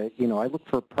 I look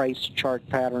for price chart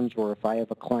patterns, or if I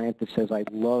have a client that says I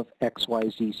love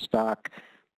XYZ stock,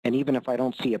 and even if I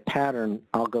don't see a pattern,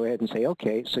 I'll go ahead and say,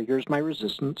 okay, so here's my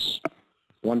resistance,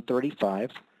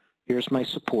 135. Here's my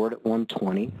support at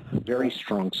 120, very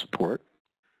strong support.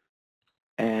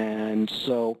 And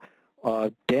so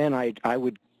then I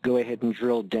would go ahead and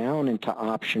drill down into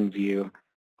option view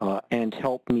and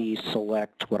help me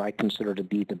select what I consider to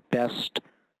be the best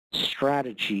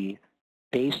strategy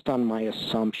based on my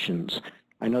assumptions.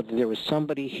 I know that there was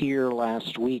somebody here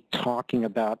last week talking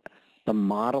about the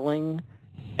modeling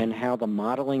and how the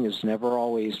modeling is never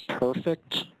always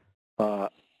perfect.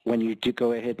 When you do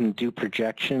go ahead and do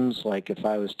projections, like if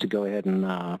I was to go ahead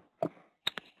and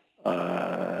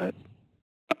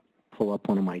pull up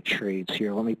one of my trades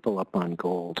here. Let me pull up on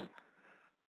gold.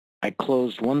 I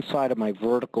closed one side of my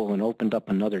vertical and opened up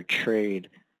another trade.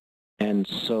 And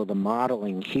so the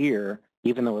modeling here,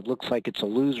 even though it looks like it's a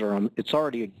loser, it's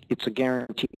a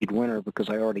guaranteed winner because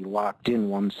I already locked in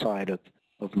one side of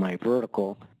my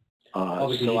vertical.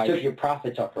 So you took your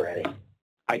profits up already.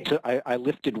 I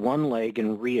lifted one leg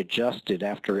and readjusted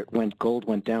after gold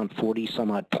went down 40 some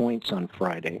odd points on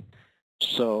Friday.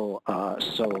 So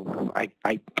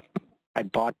I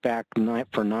bought back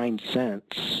for 9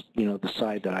 cents, the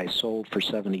side that I sold for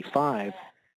 75,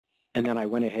 and then I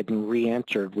went ahead and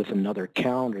re-entered with another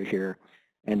calendar here.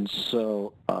 And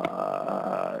so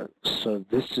so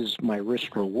this is my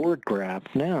risk-reward graph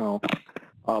now.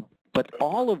 But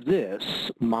all of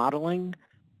this modeling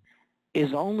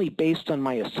is only based on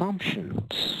my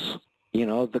assumptions.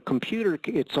 The computer,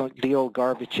 it's the old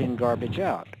garbage in, garbage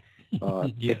out.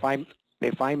 Yeah.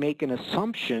 If I make an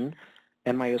assumption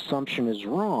and my assumption is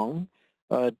wrong,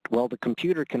 well, the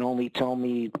computer can only tell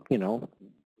me,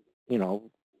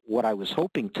 what I was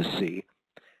hoping to see,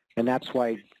 and that's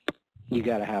why you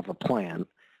got to have a plan.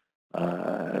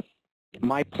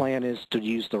 My plan is to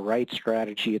use the right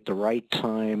strategy at the right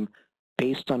time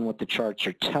based on what the charts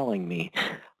are telling me.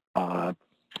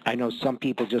 I know some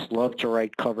people just love to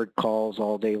write covered calls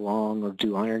all day long or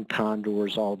do iron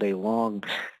condors all day long,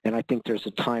 and I think there's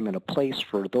a time and a place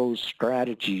for those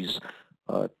strategies.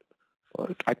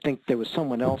 I think there was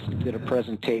someone else that did a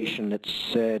presentation that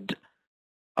said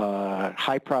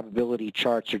high probability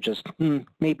charts are just,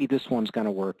 maybe this one's going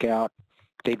to work out.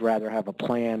 They'd rather have a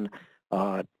plan,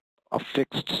 a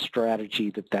fixed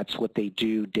strategy that's what they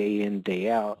do day in, day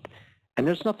out. And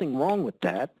there's nothing wrong with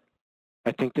that.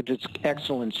 I think that it's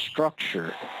excellent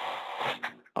structure.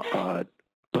 But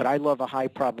I love a high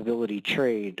probability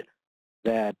trade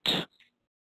that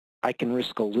I can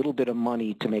risk a little bit of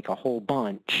money to make a whole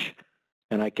bunch,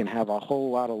 and I can have a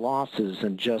whole lot of losses,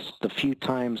 and just the few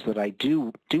times that I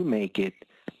do make it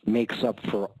makes up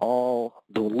for all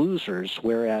the losers,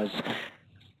 whereas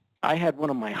I had one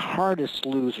of my hardest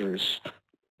losers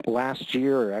last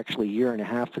year, or actually a year and a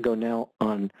half ago now,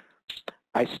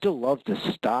 I still love the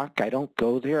stock. I don't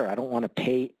go there. I don't want to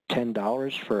pay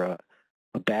 $10 for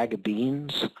a bag of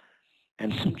beans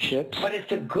and some chips. But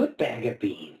it's a good bag of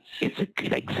beans.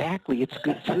 Exactly. It's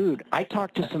good food. I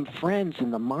talked to some friends,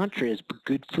 and the mantra is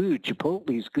good food.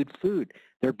 Chipotle is good food.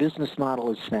 Their business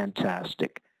model is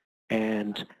fantastic.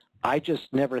 And I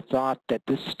just never thought that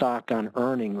this stock on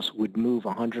earnings would move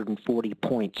 140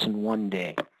 points in one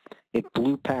day. It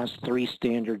blew past 3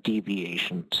 standard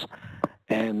deviations.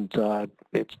 And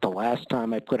it's the last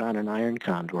time I put on an iron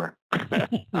condor.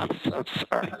 I'm so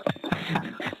sorry.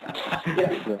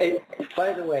 Yeah. And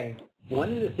by the way,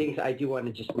 one of the things I do want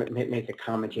to just make a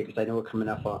comment here, because I know we're coming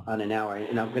up on an hour,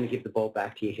 and I'm going to give the ball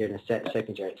back to you here in a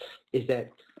second, Jerry, is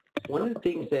that one of the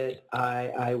things that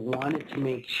I wanted to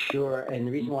make sure, and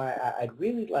the reason why I'd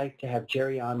really like to have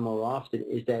Jerry on more often,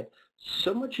 is that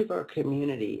so much of our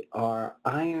community are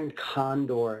iron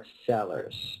condor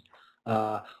sellers.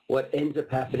 What ends up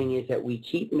happening is that we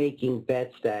keep making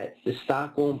bets that the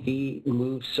stock won't be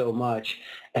moved so much,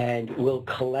 and we'll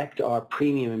collect our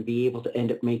premium and be able to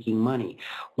end up making money.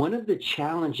 One of the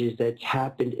challenges that's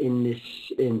happened in this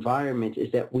environment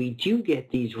is that we do get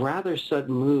these rather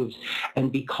sudden moves,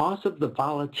 and because of the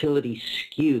volatility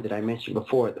skew that I mentioned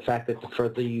before, the fact that the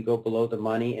further you go below the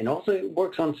money, and also it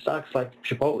works on stocks like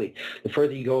Chipotle, the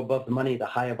further you go above the money, the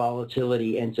higher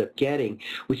volatility ends up getting,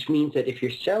 which means that if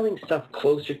you're selling stuff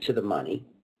closer to the money,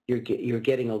 you're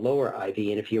getting a lower IV,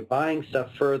 and if you're buying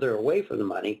stuff further away from the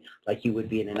money, like you would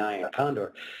be in an iron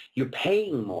condor, you're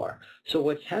paying more. So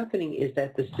what's happening is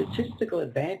that the statistical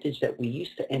advantage that we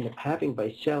used to end up having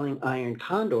by selling iron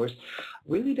condors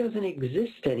really doesn't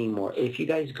exist anymore. If you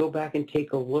guys go back and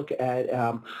take a look at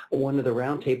one of the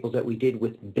roundtables that we did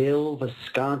with Bill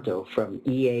Visconto from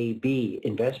EAB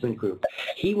Investment Group,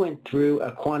 he went through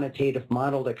a quantitative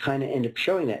model that kind of ended up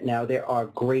showing that. Now, there are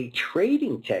great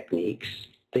trading techniques,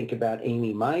 think about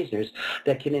Amy Meisner's,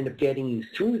 that can end up getting you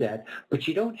through that, but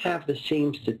you don't have the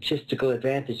same statistical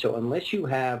advantage. So unless you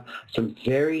have some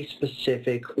very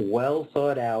specific, well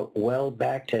thought out, well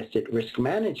back-tested risk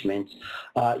management,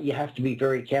 you have to be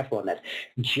very careful on that.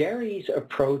 Jerry's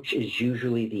approach is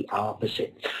usually the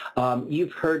opposite.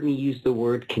 You've heard me use the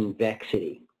word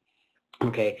convexity.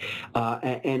 Okay,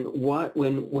 and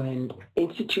when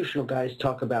institutional guys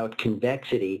talk about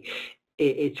convexity,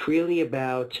 it's really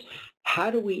about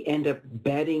how do we end up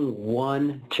betting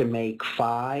 1 to make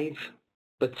 5,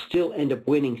 but still end up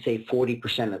winning, say,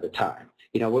 40% of the time?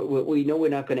 You know, we know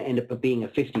we're not going to end up being a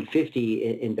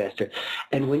 50-50 investor.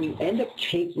 And when you end up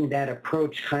taking that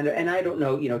approach kind of, and I don't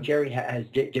know, you know, Jerry has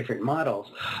different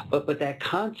models, but that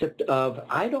concept of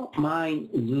I don't mind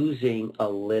losing a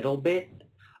little bit,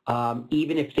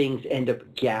 even if things end up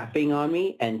gapping on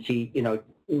me, and see, you know,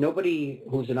 nobody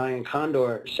who's an iron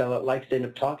condor seller likes to end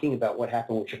up talking about what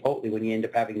happened with Chipotle when you end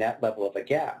up having that level of a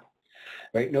gap,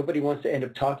 right? Nobody wants to end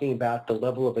up talking about the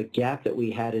level of a gap that we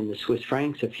had in the Swiss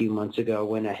francs a few months ago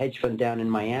when a hedge fund down in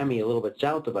Miami, a little bit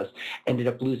south of us, ended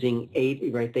up losing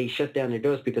right? They shut down their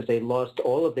doors because they lost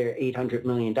all of their $800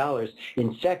 million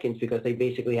in seconds because they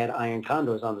basically had iron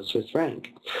condors on the Swiss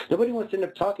franc. Nobody wants to end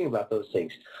up talking about those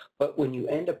things. But when you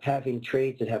end up having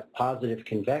trades that have positive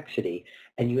convexity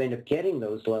and you end up getting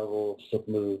those levels of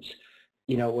moves,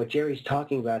 you know, what Jerry's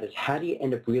talking about is how do you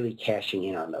end up really cashing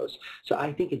in on those? So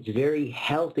I think it's very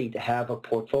healthy to have a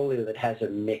portfolio that has a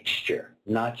mixture,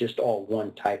 not just all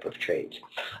one type of trades.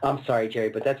 I'm sorry, Jerry,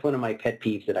 but that's one of my pet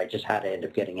peeves that I just had to end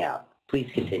up getting out. Please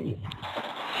continue.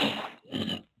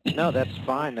 No, that's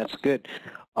fine. That's good.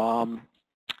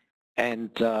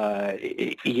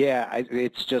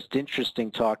 It's just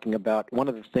interesting talking about one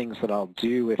of the things that I'll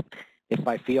do if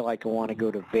I feel like I want to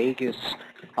go to Vegas,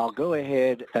 I'll go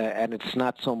ahead, and it's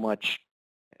not so much,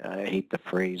 I hate the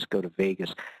phrase, go to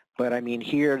Vegas, but I mean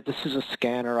here, this is a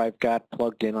scanner I've got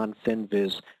plugged in on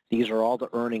FinViz. These are all the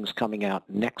earnings coming out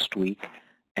next week,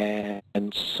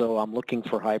 and so I'm looking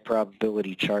for high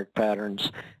probability chart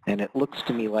patterns, and it looks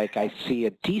to me like I see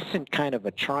a decent kind of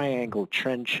a triangle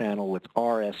trend channel with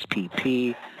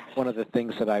RSPP. One of the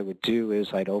things that I would do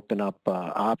is I'd open up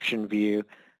Option View,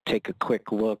 take a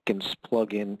quick look and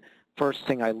plug in. First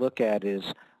thing I look at is,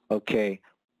 okay,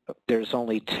 there's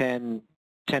only 10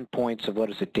 points of, what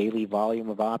is it, daily volume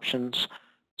of options.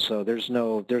 So there's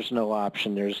no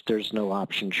option, there's no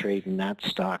option trade in that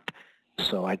stock.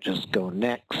 So I just go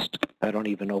next. I don't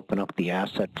even open up the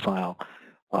asset file.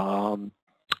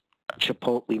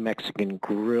 Chipotle Mexican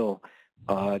Grill,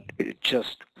 I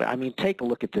mean, take a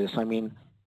look at this. I mean,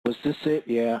 was this it?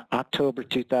 Yeah, October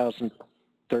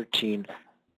 2013.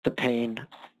 The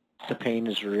pain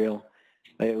is real.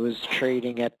 It was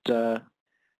trading at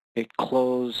It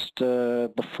closed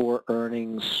before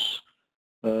earnings,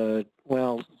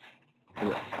 well,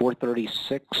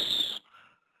 436.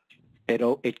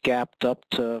 It gapped up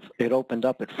to, it opened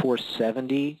up at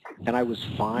 470, and I was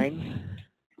fine.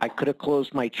 I could have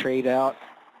closed my trade out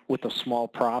with a small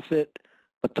profit,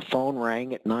 but the phone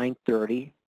rang at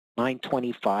 9:30,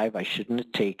 9:25. I shouldn't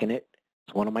have taken it.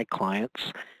 It's one of my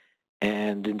clients,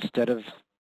 and instead of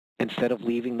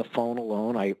leaving the phone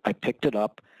alone, I picked it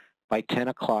up. By 10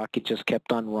 o'clock, it just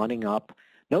kept on running up.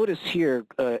 Notice here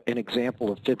an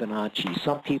example of Fibonacci.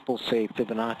 Some people say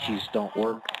Fibonacci's don't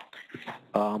work.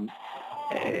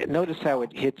 Notice how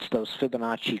it hits those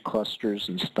Fibonacci clusters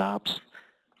and stops.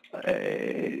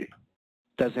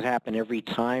 Does it happen every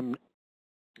time?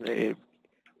 It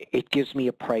gives me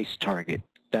a price target.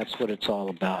 That's what it's all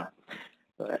about.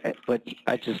 But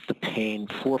I just, the pain,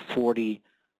 440,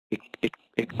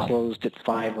 it closed at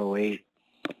 508.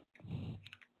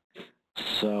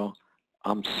 So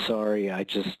I'm sorry, and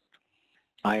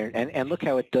look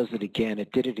how it does it again.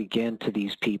 It did it again to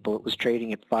these people. It was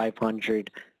trading at 500.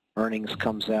 Earnings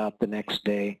comes out the next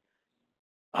day,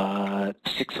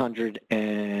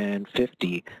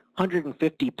 650,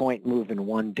 150-point move in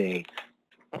one day.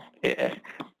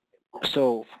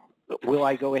 So will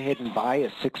I go ahead and buy a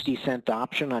 60-cent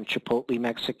option on Chipotle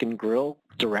Mexican Grill,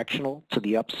 directional to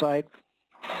the upside?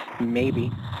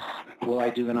 Maybe. Will I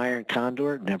do an iron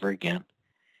condor? Never again.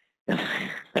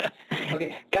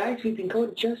 Okay, guys, we've been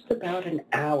going just about an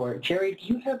hour. Jerry,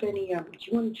 do you have any, do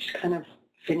you want to just kind of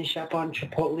finish up on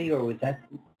Chipotle, or was that,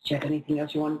 do you have anything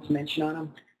else you wanted to mention on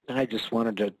them? I just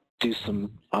wanted to do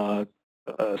some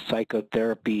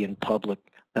psychotherapy in public.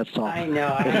 That's all. I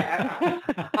know.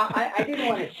 I didn't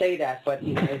want to say that, but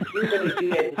you know, if you're going to do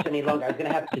this any longer, I was going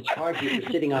to have to charge you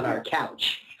for sitting on our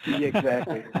couch. Yeah,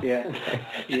 exactly. Yeah,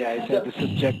 yeah. I had to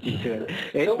subject you to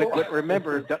it. But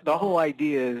remember, the whole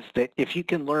idea is that if you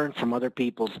can learn from other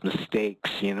people's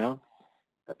mistakes, you know.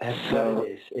 That's what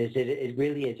it is. It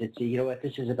really is. It's, you know what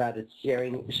this is about. It's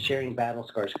sharing battle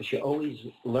scars, because you always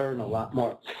learn a lot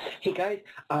more. Hey guys,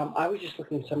 I was just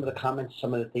looking at some of the comments,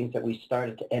 some of the things that we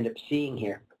started to end up seeing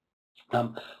here.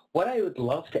 What I would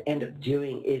love to end up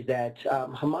doing is that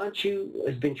Himanshu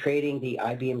has been trading the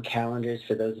IBM calendars,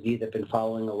 for those of you that have been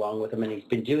following along with him, and he's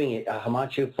been doing it,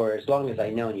 Himanshu, for as long as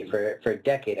I've known you. For a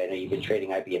decade, I know you've been trading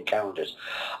IBM calendars.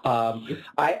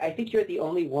 I think you're the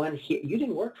only one here. You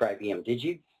didn't work for IBM, did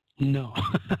you? No.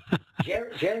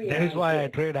 Jerry that is why I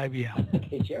trade IBM.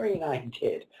 Okay, Jerry and I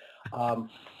did.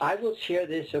 I will share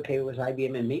this, okay, with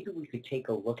IBM, and maybe we could take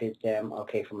a look at them,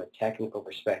 okay, from a technical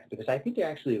perspective, because I think they're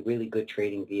actually a really good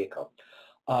trading vehicle.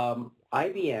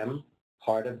 IBM,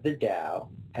 part of the Dow,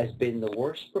 has been the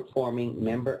worst performing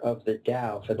member of the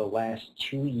Dow for the last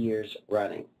 2 years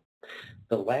running.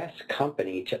 The last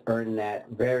company to earn that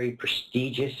very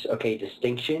prestigious, okay,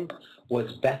 distinction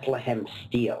was Bethlehem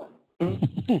Steel.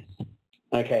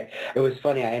 Okay, it was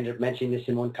funny. I ended up mentioning this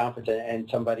in one conference, and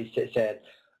somebody said,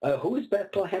 who is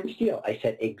Bethlehem Steel? I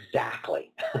said,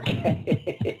 exactly.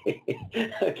 Okay.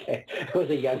 Okay. It was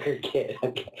a younger kid.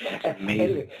 Okay.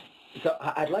 Anyway, so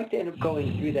I'd like to end up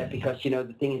going through that, because, you know,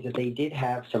 the thing is that they did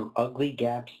have some ugly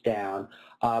gaps down.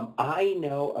 I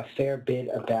know a fair bit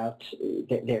about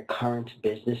their current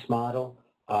business model.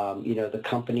 You know, the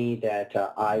company that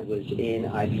I was in,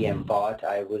 IBM bought.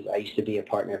 I used to be a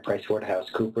partner at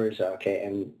PricewaterhouseCoopers, okay,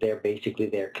 and they're basically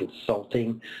their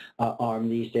consulting arm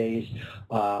these days.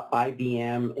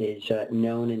 IBM is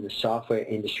known in the software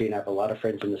industry, and I have a lot of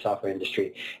friends in the software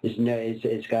industry.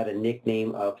 It's got a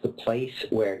nickname of the place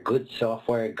where good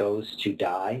software goes to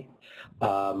die.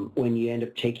 When you end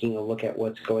up taking a look at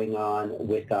what's going on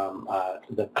with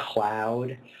the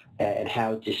cloud and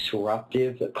how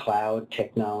disruptive the cloud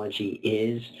technology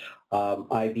is,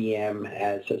 IBM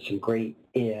has some great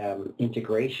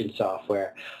integration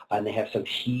software, and they have some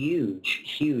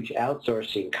huge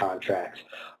outsourcing contracts.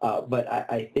 But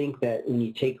I think that when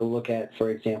you take a look at, for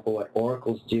example, what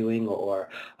Oracle's doing, or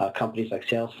companies like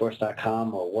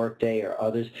Salesforce.com or Workday or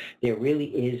others, there really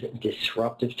is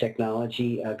disruptive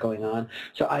technology going on.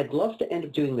 So I'd love to end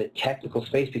up doing the technical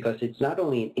space, because it's not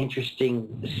only an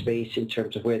interesting space in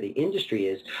terms of where the industry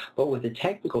is, but with the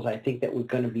technicals, I think that we're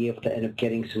going to be able to end up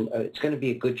getting some, it's going to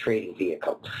be a good trading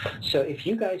vehicle. So if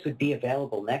you guys would be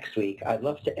available next week, I'd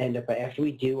love to end up, after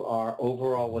we do our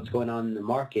overall what's going on in the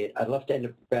market, I'd love to end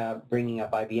up bringing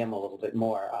up IBM a little bit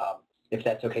more, if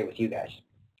that's okay with you guys.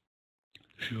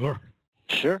 Sure.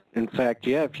 Sure. In fact,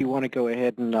 yeah, if you want to go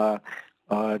ahead and,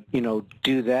 you know,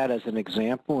 do that as an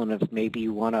example, and if maybe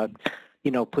you want to,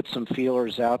 you know, put some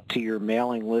feelers out to your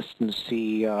mailing list and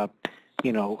see,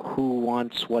 you know, who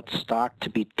wants what stock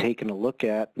to be taken a look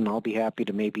at, and I'll be happy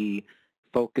to maybe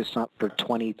focus on for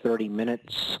 20, 30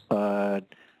 minutes.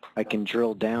 I can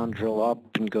drill down, drill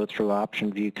up, and go through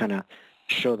option view, kind of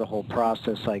show the whole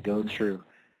process I go through.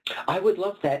 I would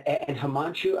love that. And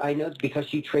Himanshu, I know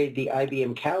because you trade the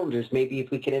IBM calendars, maybe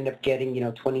if we could end up getting,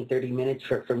 20, 30 minutes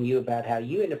from you about how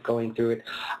you end up going through it,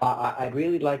 I'd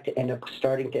really like to end up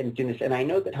starting to end up doing this. And I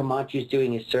know that Himanshu is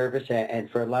doing his service, and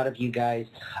for a lot of you guys,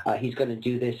 he's going to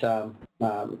do this,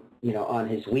 on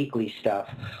his weekly stuff.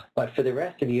 But for the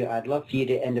rest of you, I'd love for you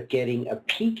to end up getting a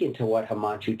peek into what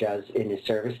Himanshu does in his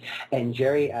service. And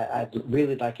Jerry, I'd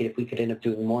really like it if we could end up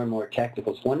doing more and more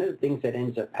technicals. One of the things that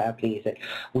ends up happening is that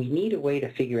we need a way to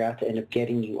figure out to end up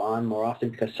getting you on more often,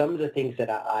 because some of the things that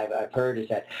I've heard is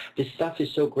that this stuff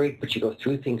is so great, but you go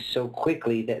through things so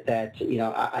quickly that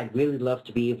I'd really love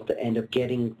to be able to end up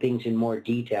getting things in more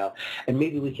detail. And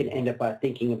maybe we can end up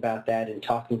thinking about that and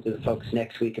talking to the folks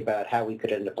next week about how we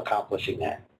could end up accomplishing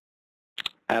that.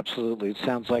 Absolutely. It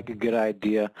sounds like a good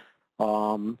idea.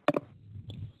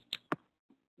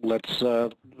 Let's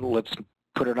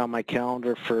put it on my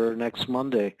calendar for next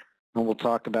Monday, and we'll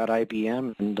talk about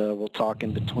IBM, and we'll talk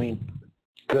in between.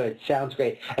 Good. Sounds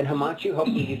great. And Himanshu,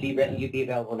 hopefully you'd be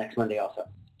available next Monday also.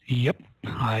 Yep,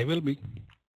 I will be.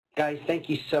 Guys, thank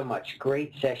you so much.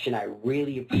 Great session. I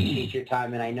really appreciate your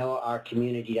time, and I know our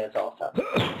community does also.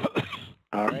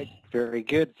 All right. Very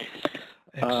good.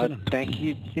 Excellent. Thank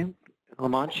you, Jim.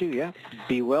 Himanshu, yeah.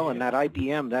 Be well. And that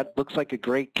IBM, that looks like a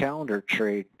great calendar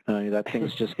trade. That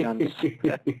thing's just gone.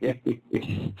 Yeah.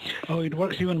 Oh, it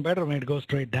works even better when it goes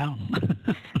straight down.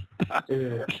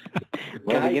 Well,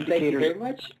 guys, thank you very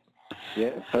much. Yeah,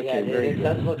 okay, yeah, it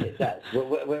does look, it does.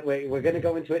 We're going to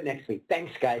go into it next week.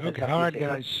 Thanks, guys. Okay, all right,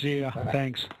 guys. See ya. Bye-bye.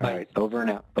 Thanks. All right, over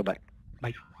and out. Bye-bye.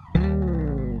 Bye.